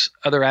affects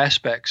other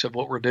aspects of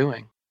what we're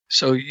doing.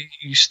 So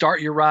you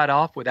start your ride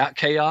off without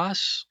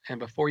chaos, and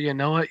before you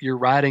know it, you're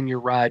riding your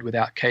ride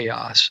without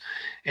chaos.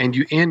 And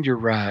you end your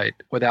ride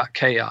without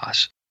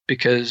chaos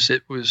because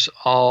it was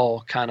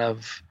all kind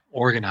of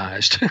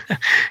organized,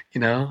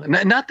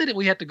 not that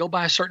we have to go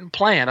by a certain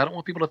plan. I don't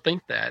want people to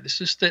think that. It's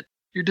just that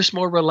you're just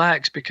more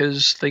relaxed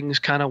because things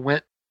kind of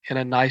went in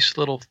a nice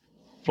little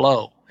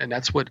flow. And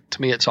that's what,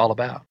 to me, it's all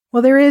about.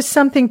 Well, there is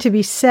something to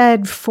be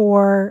said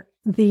for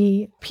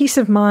the peace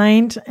of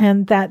mind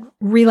and that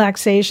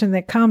relaxation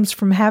that comes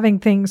from having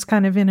things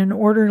kind of in an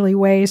orderly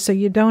way, so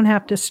you don't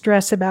have to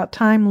stress about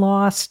time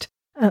lost,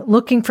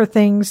 looking for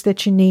things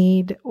that you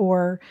need,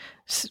 or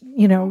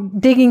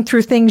digging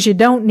through things you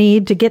don't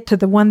need to get to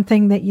the one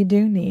thing that you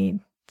do need.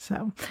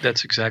 So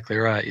that's exactly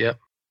right. Yep.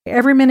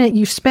 Every minute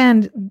you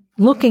spend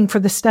looking for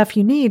the stuff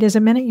you need is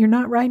a minute you're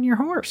not riding your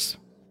horse.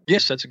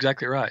 Yes, that's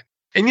exactly right.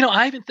 And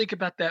I even think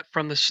about that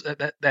from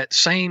that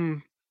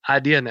same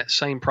idea and that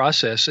same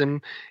process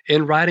in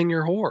riding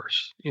your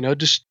horse.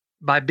 Just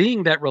by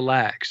being that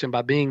relaxed and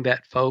by being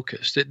that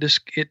focused, it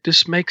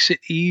just makes it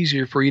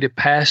easier for you to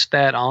pass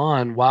that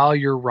on while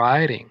you're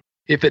riding.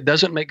 If it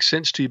doesn't make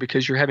sense to you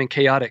because you're having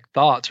chaotic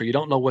thoughts or you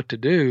don't know what to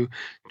do,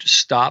 just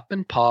stop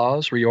and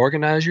pause,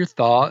 reorganize your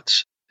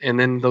thoughts, and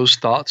then those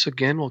thoughts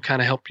again will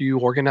kind of help you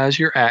organize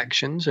your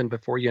actions. And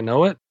before you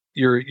know it,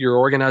 you're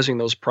organizing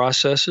those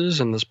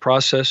processes, and those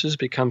processes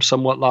become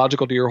somewhat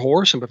logical to your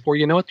horse. And before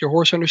you know it, your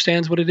horse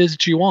understands what it is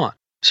that you want.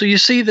 So you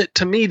see that,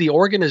 to me, the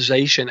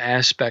organization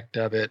aspect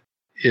of it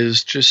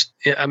is just,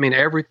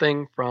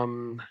 everything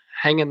from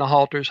hanging the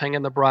halters,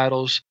 hanging the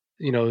bridles,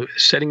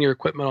 setting your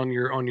equipment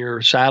on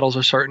your saddles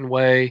a certain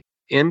way,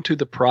 into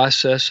the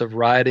process of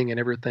riding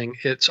and everything.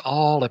 It's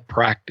all a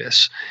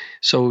practice.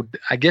 So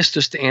I guess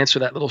just to answer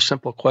that little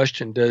simple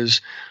question, does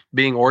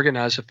being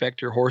organized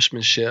affect your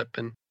horsemanship?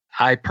 And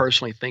I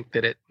personally think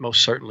that it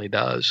most certainly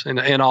does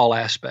in all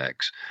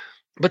aspects.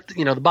 But,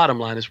 the bottom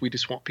line is we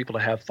just want people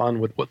to have fun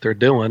with what they're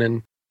doing.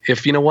 And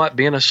if,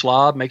 being a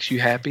slob makes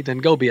you happy, then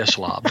go be a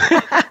slob.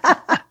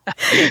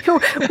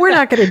 We're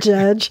not going to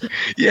judge.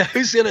 Yeah,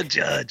 who's going to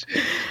judge?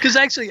 Because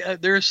actually,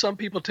 there are some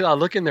people, too. I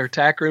look in their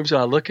tack rooms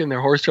and I look in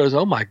their horse trailers.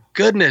 Oh, my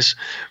goodness.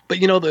 But,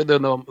 they're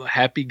the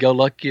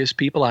happy-go-luckiest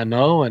people I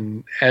know.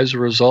 And as a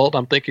result,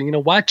 I'm thinking,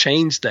 why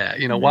change that?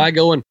 Why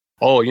go and,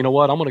 oh, you know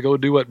what? I'm going to go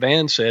do what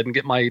Van said and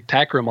get my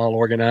tack room all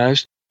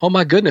organized. Oh,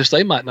 my goodness.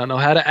 They might not know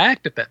how to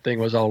act if that thing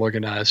was all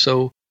organized.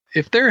 So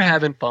if they're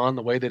having fun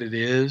the way that it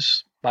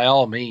is, by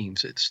all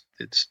means,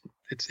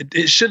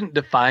 it shouldn't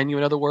define you.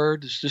 In other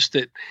words, it's just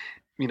that,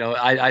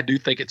 I do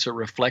think it's a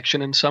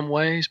reflection in some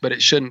ways, but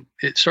it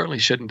certainly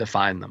shouldn't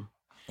define them.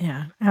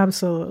 Yeah,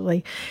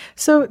 absolutely.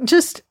 So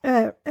just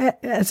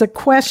as a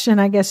question,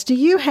 I guess, do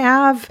you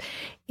have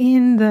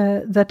in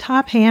the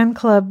Top Hand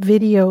Club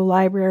video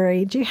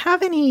library, do you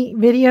have any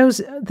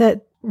videos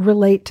that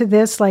relate to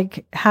this,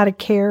 like how to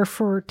care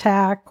for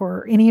tack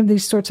or any of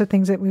these sorts of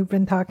things that we've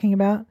been talking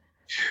about?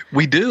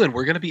 We do, and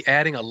we're going to be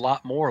adding a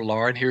lot more,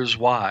 Laura, and here's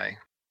why.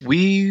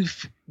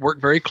 We've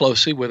worked very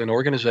closely with an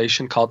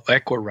organization called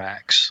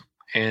Equirax,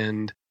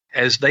 and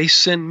as they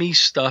send me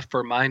stuff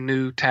for my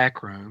new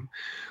tack room,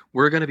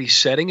 we're going to be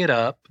setting it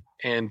up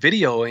and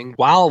videoing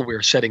while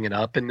we're setting it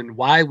up, and then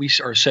why we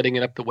are setting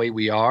it up the way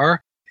we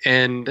are,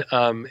 and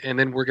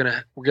then we're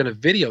gonna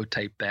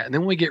videotape that, and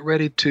then when we get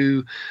ready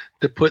to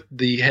put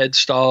the head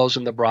stalls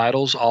and the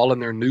bridles all in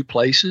their new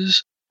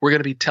places, we're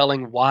going to be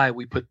telling why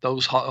we put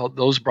those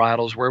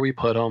bridles where we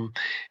put them,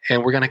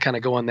 and we're going to kind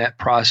of go on that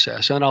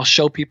process, and I'll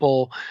show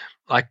people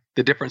like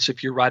the difference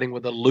if you're riding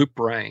with a loop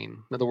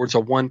rein, in other words, a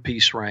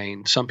one-piece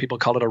rein. Some people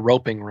call it a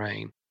roping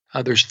rein.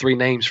 There's 3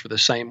 names for the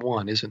same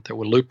one, isn't there?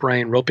 With loop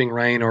rein, roping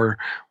rein, or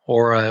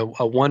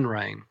a one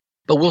rein.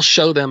 But we'll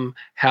show them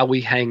how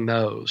we hang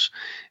those,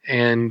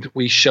 and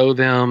we show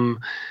them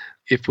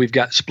if we've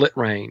got split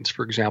reins,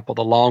 for example,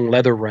 the long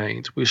leather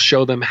reins. We'll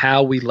show them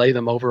how we lay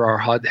them over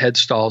our head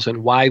stalls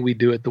and why we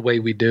do it the way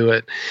we do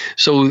it.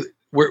 So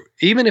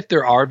even if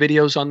there are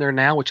videos on there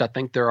now, which I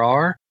think there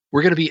are,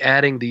 we're going to be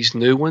adding these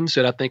new ones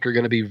that I think are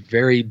going to be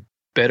very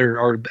better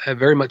or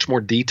very much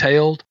more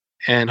detailed,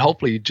 and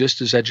hopefully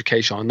just as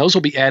educational. And those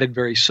will be added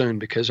very soon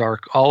because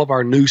all of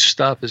our new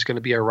stuff is going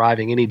to be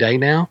arriving any day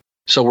now.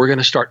 So we're going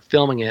to start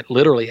filming it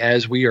literally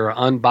as we are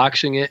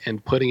unboxing it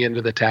and putting it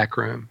into the tack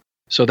room.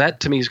 So that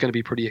to me is going to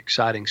be pretty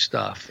exciting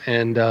stuff.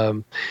 And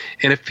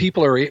if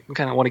people are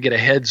kind of want to get a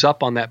heads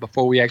up on that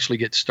before we actually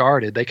get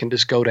started, they can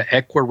just go to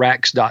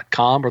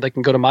equirax.com, or they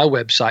can go to my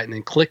website and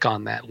then click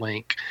on that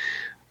link.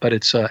 But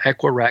it's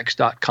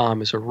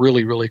Equirax.com is a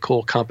really, really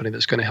cool company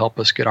that's going to help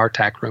us get our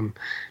tack room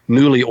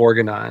newly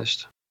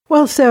organized.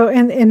 Well, so,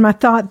 and my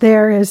thought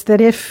there is that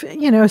if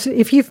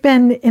you've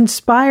been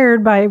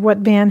inspired by what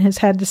Van has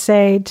had to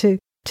say to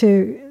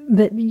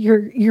that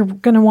you're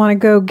going to want to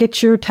go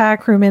get your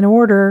tack room in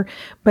order,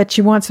 but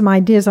you want some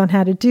ideas on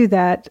how to do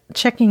that,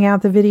 checking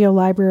out the video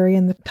library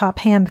and the Top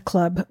Hand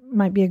Club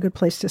might be a good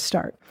place to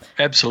start.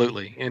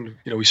 Absolutely. And,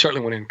 we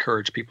certainly want to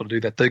encourage people to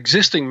do that. The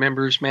existing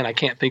members, man, I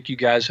can't thank you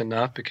guys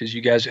enough because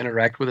you guys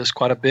interact with us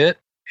quite a bit.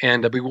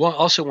 And we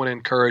also want to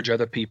encourage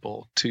other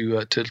people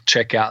to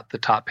check out the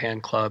Top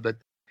Hand Club.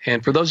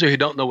 And for those of you who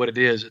don't know what it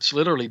is, it's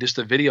literally just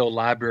a video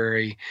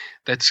library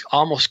that's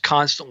almost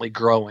constantly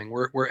growing.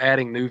 We're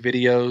adding new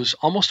videos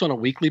almost on a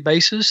weekly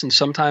basis, and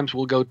sometimes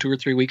we'll go 2 or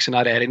 3 weeks and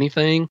not add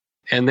anything.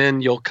 And then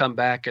you'll come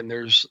back and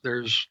there's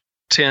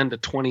 10 to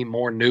 20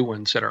 more new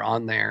ones that are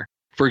on there.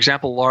 For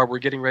example, Laura, we're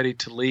getting ready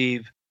to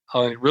leave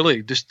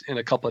really just in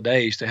a couple of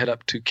days to head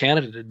up to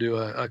Canada to do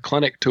a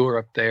clinic tour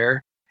up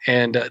there.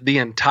 And the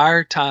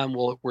entire time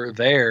we're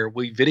there,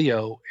 we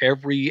video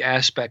every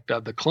aspect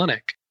of the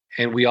clinic.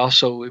 And we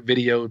also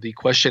video the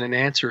question and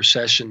answer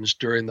sessions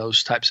during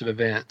those types of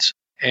events.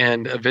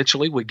 And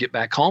eventually we get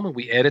back home and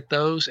we edit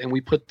those and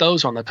we put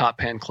those on the Top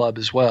Hand Club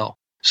as well.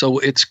 So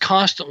it's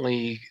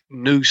constantly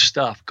new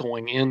stuff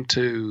going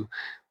into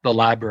the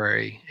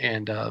library.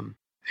 And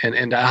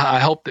I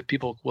hope that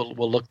people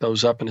will look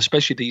those up, and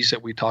especially these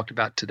that we talked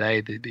about today,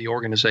 the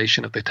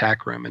organization of the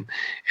tack room.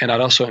 And I'd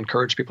also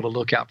encourage people to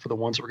look out for the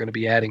ones that we're going to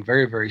be adding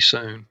very, very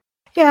soon.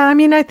 Yeah, I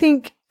mean, I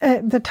think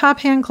the Top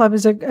Hand Club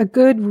is a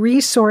good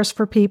resource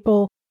for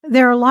people.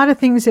 There are a lot of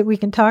things that we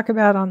can talk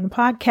about on the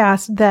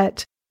podcast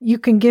that you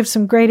can give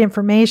some great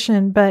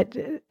information, but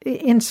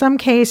in some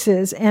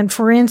cases, and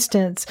for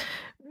instance,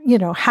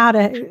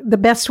 the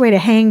best way to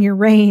hang your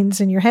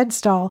reins in your head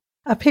stall,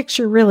 a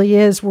picture really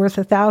is worth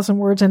 1,000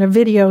 words, and a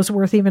video is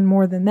worth even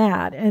more than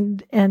that.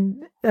 And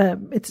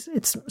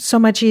it's so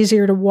much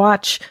easier to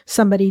watch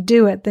somebody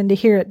do it than to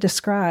hear it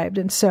described.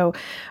 And so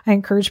I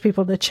encourage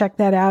people to check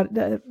that out.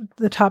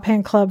 The Top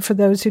Hand Club, for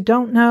those who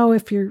don't know,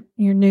 if you're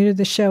new to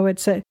the show,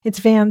 it's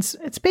Van's.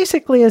 It's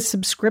basically a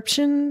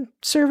subscription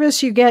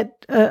service. You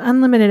get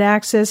unlimited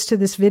access to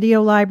this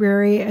video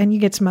library, and you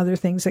get some other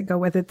things that go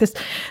with it.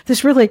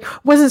 This really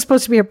wasn't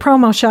supposed to be a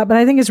promo shot, but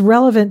I think it's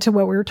relevant to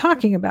what we were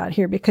talking about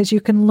here, because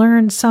you can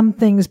learn some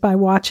things by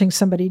watching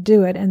somebody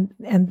do it, and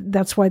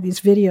that's why these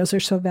videos are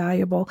so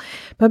valuable.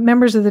 But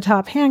members of the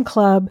Top Hand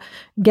Club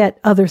get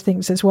other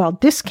things as well,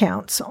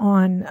 discounts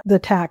on the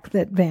tack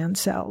that Van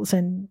sells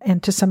and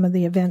to some of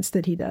the events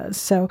that he does.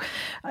 So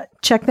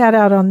check that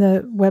out on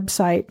the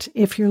website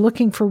if you're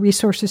looking for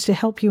resources to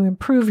help you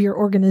improve your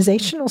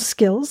organizational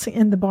skills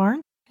in the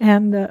barn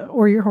and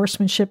or your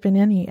horsemanship in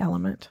any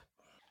element.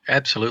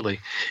 Absolutely.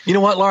 You know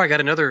what, Laura,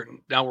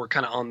 now we're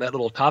kind of on that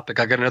little topic.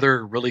 I got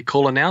another really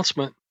cool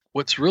announcement.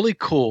 What's really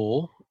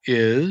cool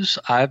is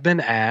I've been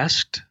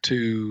asked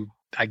to,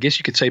 I guess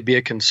you could say, be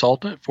a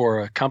consultant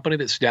for a company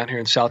that's down here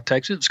in South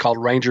Texas. It's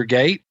called Ranger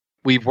Gate.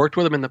 We've worked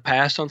with them in the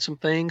past on some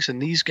things,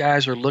 and these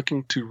guys are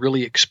looking to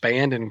really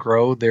expand and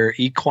grow their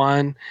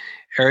equine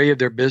area of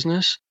their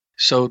business.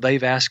 So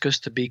they've asked us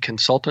to be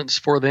consultants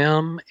for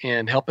them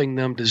and helping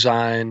them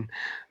design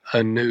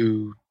a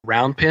new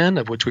round pen,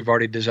 of which we've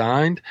already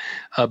designed,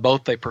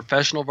 both a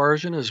professional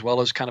version as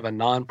well as kind of a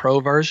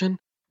non-pro version.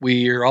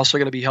 We are also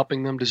going to be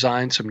helping them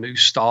design some new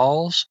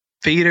stalls,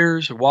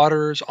 feeders,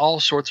 waters, all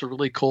sorts of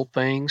really cool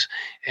things.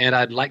 And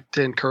I'd like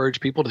to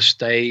encourage people to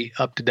stay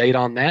up to date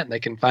on that. And they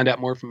can find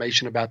out more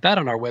information about that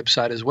on our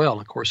website as well.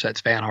 Of course,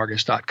 that's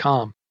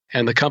vanhargis.com.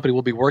 And the company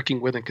we'll be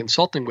working with and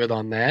consulting with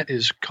on that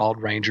is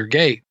called Ranger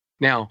Gate.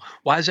 Now,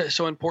 why is that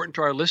so important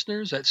to our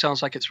listeners? That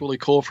sounds like it's really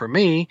cool for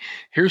me.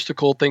 Here's the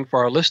cool thing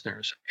for our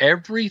listeners.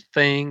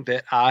 Everything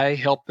that I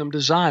help them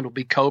design will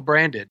be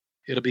co-branded.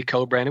 It'll be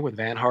co-branded with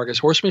Van Hargis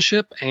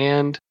Horsemanship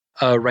and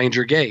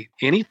Ranger Gate.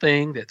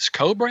 Anything that's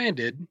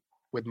co-branded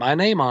with my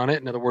name on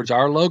it, in other words,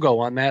 our logo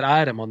on that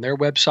item on their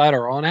website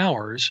or on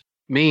ours,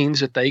 means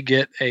that they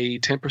get a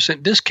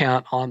 10%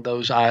 discount on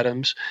those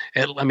items.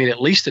 At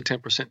least a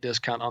 10%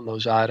 discount on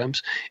those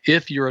items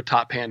if you're a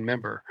Top Hand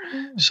member.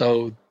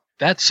 So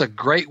that's a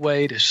great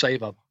way to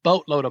save a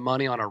boatload of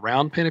money on a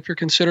round pen if you're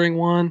considering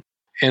one,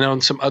 and on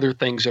some other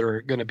things that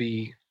are going to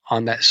be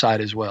on that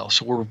side as well.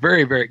 So we're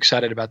very, very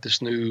excited about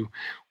this new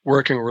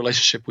working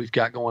relationship we've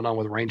got going on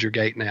with Ranger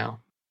Gate now.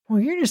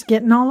 Well, you're just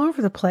getting all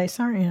over the place,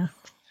 aren't you?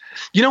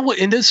 You know what?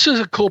 And this is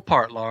a cool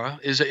part, Laura,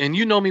 and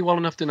you know me well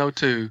enough to know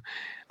too,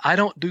 I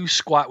don't do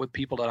squat with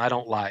people that I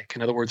don't like.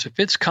 In other words, if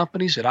it's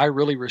companies that I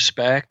really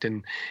respect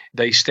and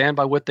they stand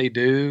by what they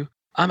do,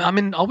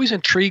 I'm always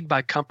intrigued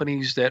by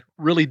companies that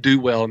really do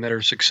well and that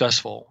are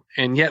successful.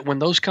 And yet when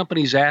those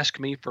companies ask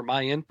me for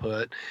my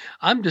input,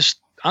 I'm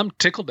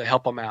tickled to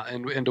help them out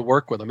and to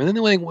work with them. And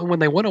then when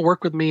they want to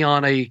work with me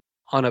on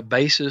a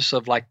basis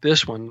of like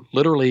this one,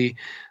 literally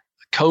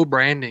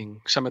co-branding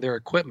some of their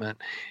equipment,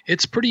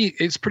 it's pretty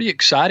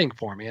exciting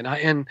for me.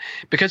 And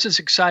because it's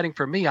exciting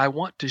for me, I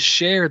want to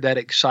share that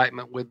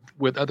excitement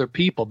with other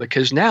people,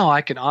 because now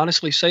I can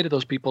honestly say to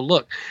those people,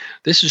 look,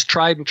 this is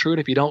tried and true. And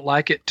if you don't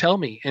like it, tell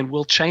me and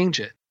we'll change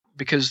it,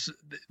 because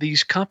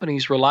these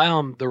companies rely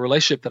on the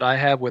relationship that I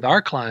have with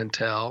our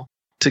clientele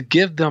to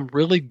give them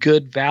really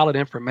good, valid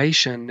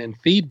information and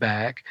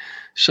feedback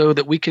so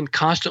that we can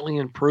constantly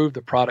improve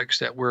the products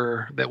that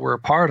we're a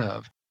part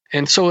of.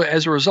 And so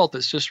as a result,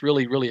 it's just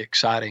really, really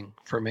exciting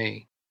for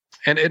me.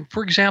 And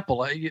for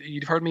example,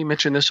 you've heard me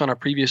mention this on a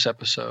previous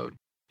episode.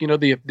 You know,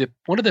 the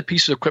one of the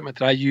pieces of equipment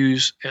that I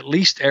use at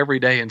least every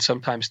day and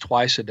sometimes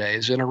twice a day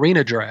is an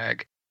arena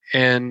drag.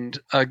 And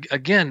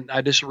again,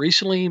 I just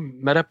recently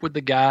met up with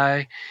the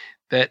guy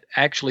that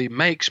actually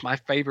makes my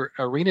favorite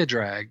arena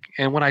drag.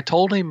 And when I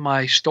told him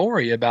my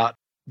story about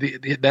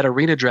that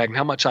arena drag and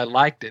how much I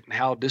liked it and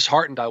how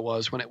disheartened I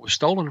was when it was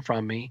stolen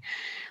from me,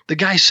 the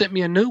guy sent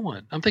me a new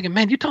one. I'm thinking,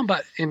 man, you're talking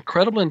about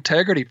incredible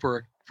integrity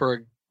for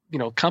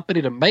a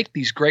company to make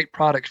these great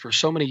products for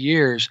so many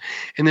years,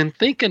 and then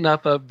think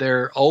enough of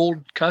their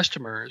old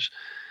customers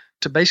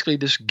to basically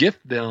just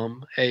gift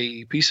them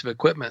a piece of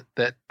equipment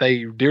that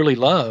they dearly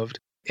loved.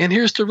 And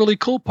here's the really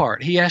cool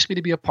part. He asked me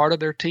to be a part of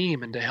their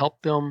team and to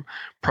help them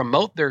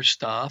promote their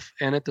stuff,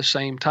 and at the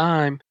same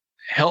time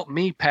help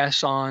me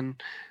pass on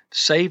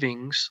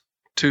savings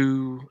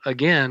to,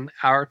 again,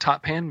 our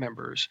Top Hand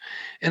members.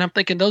 And I'm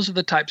thinking those are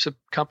the types of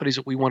companies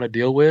that we want to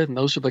deal with, and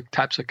those are the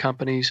types of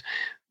companies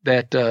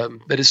that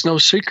it's no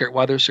secret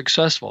why they're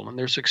successful. And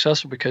they're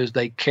successful because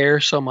they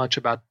care so much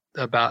about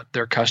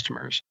their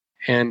customers.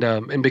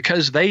 And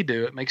because they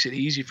do, it makes it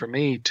easy for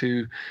me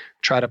to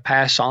try to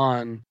pass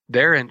on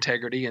their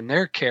integrity and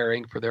their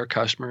caring for their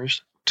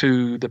customers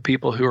to the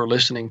people who are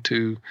listening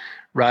to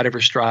Ride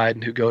Every Stride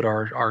and who go to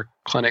our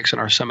clinics and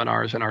our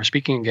seminars and our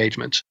speaking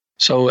engagements.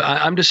 So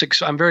I'm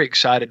very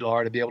excited,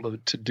 Laura, to be able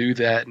to do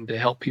that and to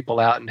help people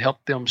out and help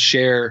them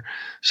share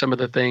some of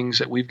the things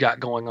that we've got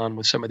going on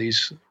with some of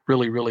these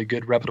really, really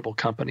good, reputable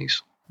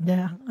companies.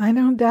 Yeah, I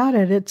don't doubt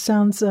it. It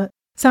sounds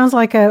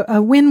like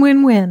a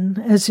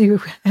win-win-win, as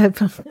you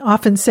have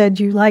often said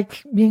you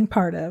like being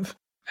part of.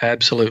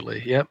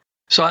 Absolutely. Yep.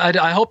 So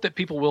I hope that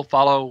people will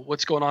follow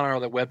what's going on our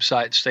other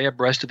website, stay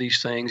abreast of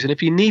these things. And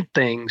if you need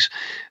things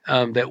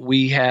that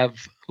we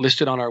have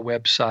listed on our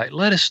website,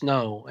 let us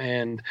know.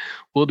 And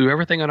we'll do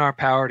everything in our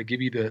power to give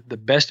you the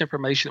best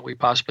information that we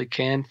possibly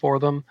can for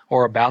them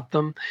or about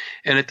them.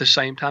 And at the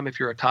same time, if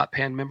you're a Top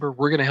Hand member,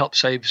 we're going to help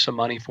save some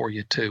money for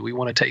you too. We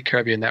want to take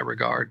care of you in that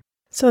regard.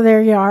 So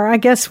there you are. I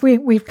guess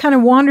we've kind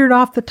of wandered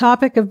off the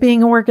topic of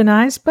being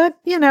organized, but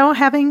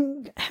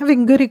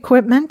having good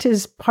equipment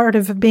is part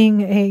of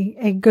being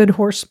a good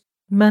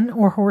horseman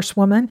or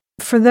horsewoman.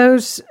 For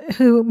those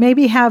who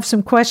maybe have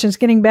some questions,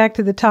 getting back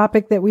to the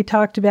topic that we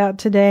talked about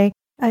today,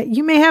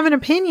 you may have an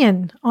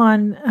opinion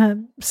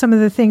on some of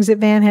the things that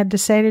Van had to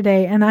say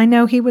today, and I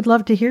know he would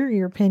love to hear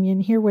your opinion,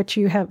 hear what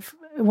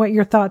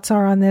your thoughts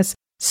are on this.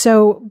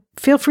 So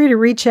feel free to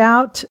reach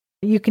out.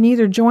 You can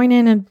either join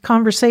in a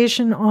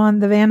conversation on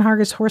the Van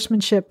Hargis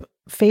Horsemanship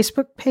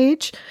Facebook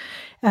page,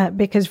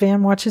 because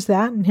Van watches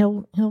that and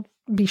he'll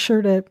be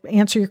sure to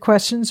answer your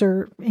questions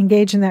or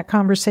engage in that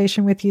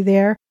conversation with you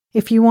there.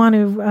 If you want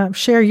to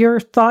share your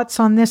thoughts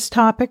on this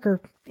topic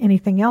or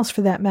anything else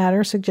for that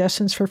matter,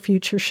 suggestions for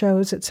future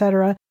shows,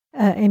 etc.,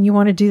 and you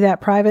want to do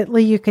that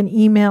privately, you can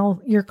email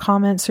your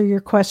comments or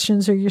your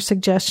questions or your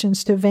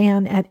suggestions to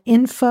Van at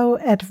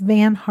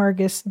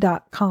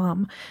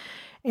info@vanhargis.com.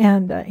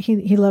 And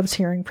he loves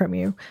hearing from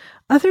you.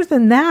 Other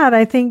than that,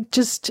 I think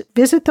just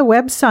visit the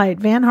website,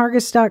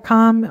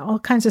 vanhargis.com, all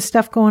kinds of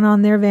stuff going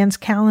on there. Van's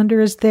calendar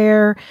is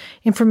there,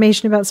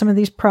 information about some of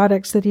these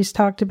products that he's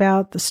talked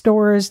about. The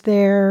store is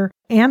there,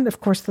 and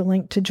of course the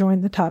link to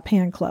join the Top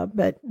Hand Club.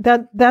 But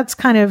that's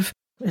kind of,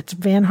 it's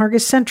Van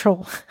Hargis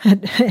Central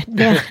at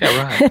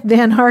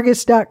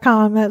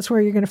vanhargis.com. That's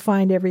where you're going to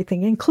find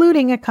everything,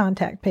 including a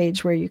contact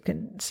page where you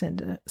can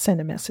send a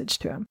message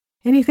to him.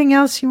 Anything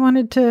else you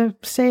wanted to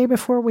say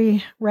before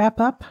we wrap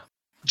up?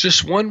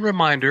 Just one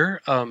reminder,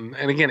 and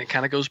again, it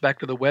kind of goes back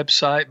to the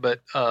website,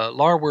 but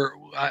Laura,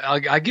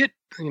 I get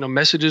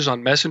messages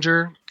on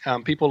Messenger.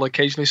 People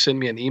occasionally send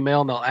me an email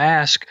and they'll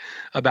ask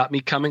about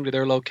me coming to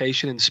their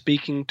location and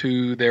speaking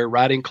to their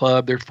riding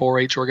club, their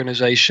 4-H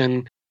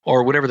organization,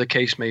 or whatever the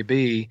case may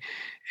be.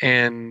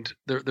 And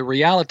the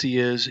reality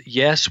is,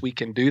 yes, we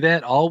can do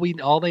that. All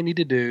they need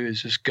to do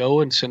is just go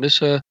and send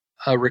us a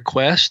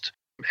request,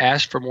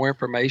 ask for more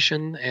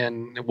information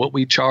and what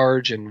we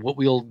charge and what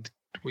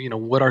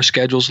what our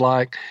schedule's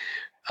like.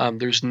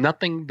 There's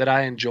nothing that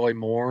I enjoy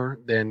more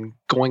than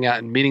going out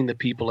and meeting the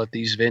people at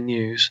these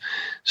venues.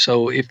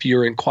 So if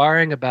you're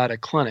inquiring about a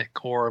clinic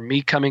or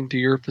me coming to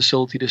your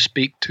facility to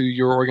speak to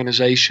your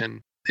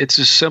organization, it's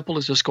as simple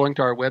as just going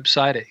to our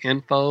website at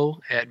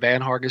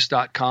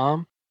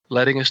info@vanhargis.com,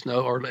 letting us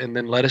know, and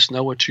then let us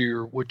know what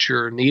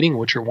you're needing,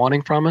 what you're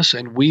wanting from us,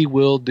 and we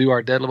will do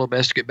our dead level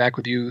best to get back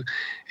with you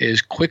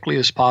as quickly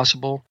as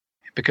possible.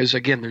 Because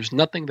again, there's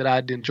nothing that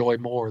I'd enjoy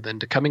more than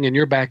to coming in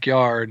your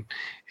backyard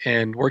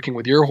and working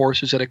with your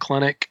horses at a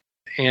clinic,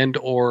 and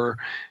or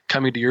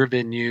coming to your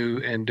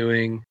venue and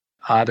doing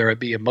either it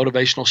be a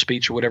motivational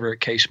speech or whatever the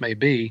case may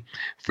be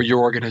for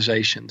your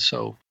organization.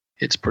 So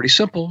it's pretty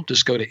simple.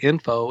 Just go to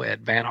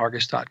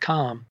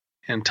info@vanhargis.com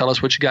and tell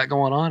us what you got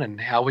going on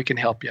and how we can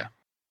help you.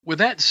 With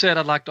that said,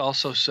 I'd like to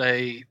also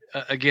say,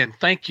 again,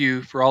 thank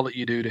you for all that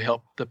you do to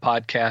help the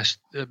podcast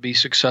be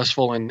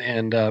successful.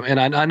 And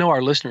I know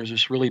our listeners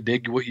just really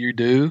dig what you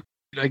do.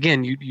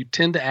 Again, you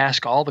tend to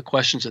ask all the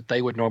questions that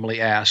they would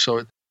normally ask.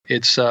 So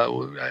it's,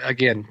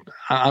 again,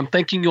 I'm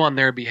thanking you on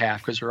their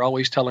behalf because they're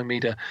always telling me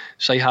to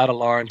say hi to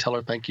Laura and tell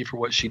her thank you for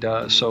what she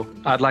does. So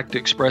I'd like to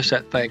express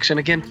that thanks. And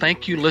again,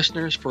 thank you,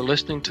 listeners, for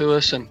listening to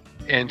us and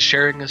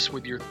sharing us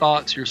with your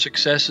thoughts, your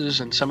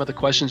successes, and some of the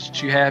questions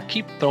that you have.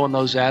 Keep throwing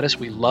those at us.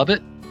 We love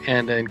it,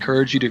 and I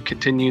encourage you to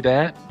continue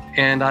that.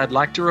 And I'd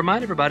like to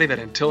remind everybody that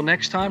until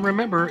next time,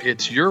 remember,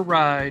 it's your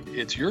ride,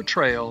 it's your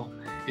trail,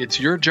 it's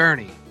your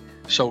journey.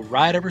 So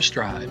ride over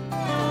stride.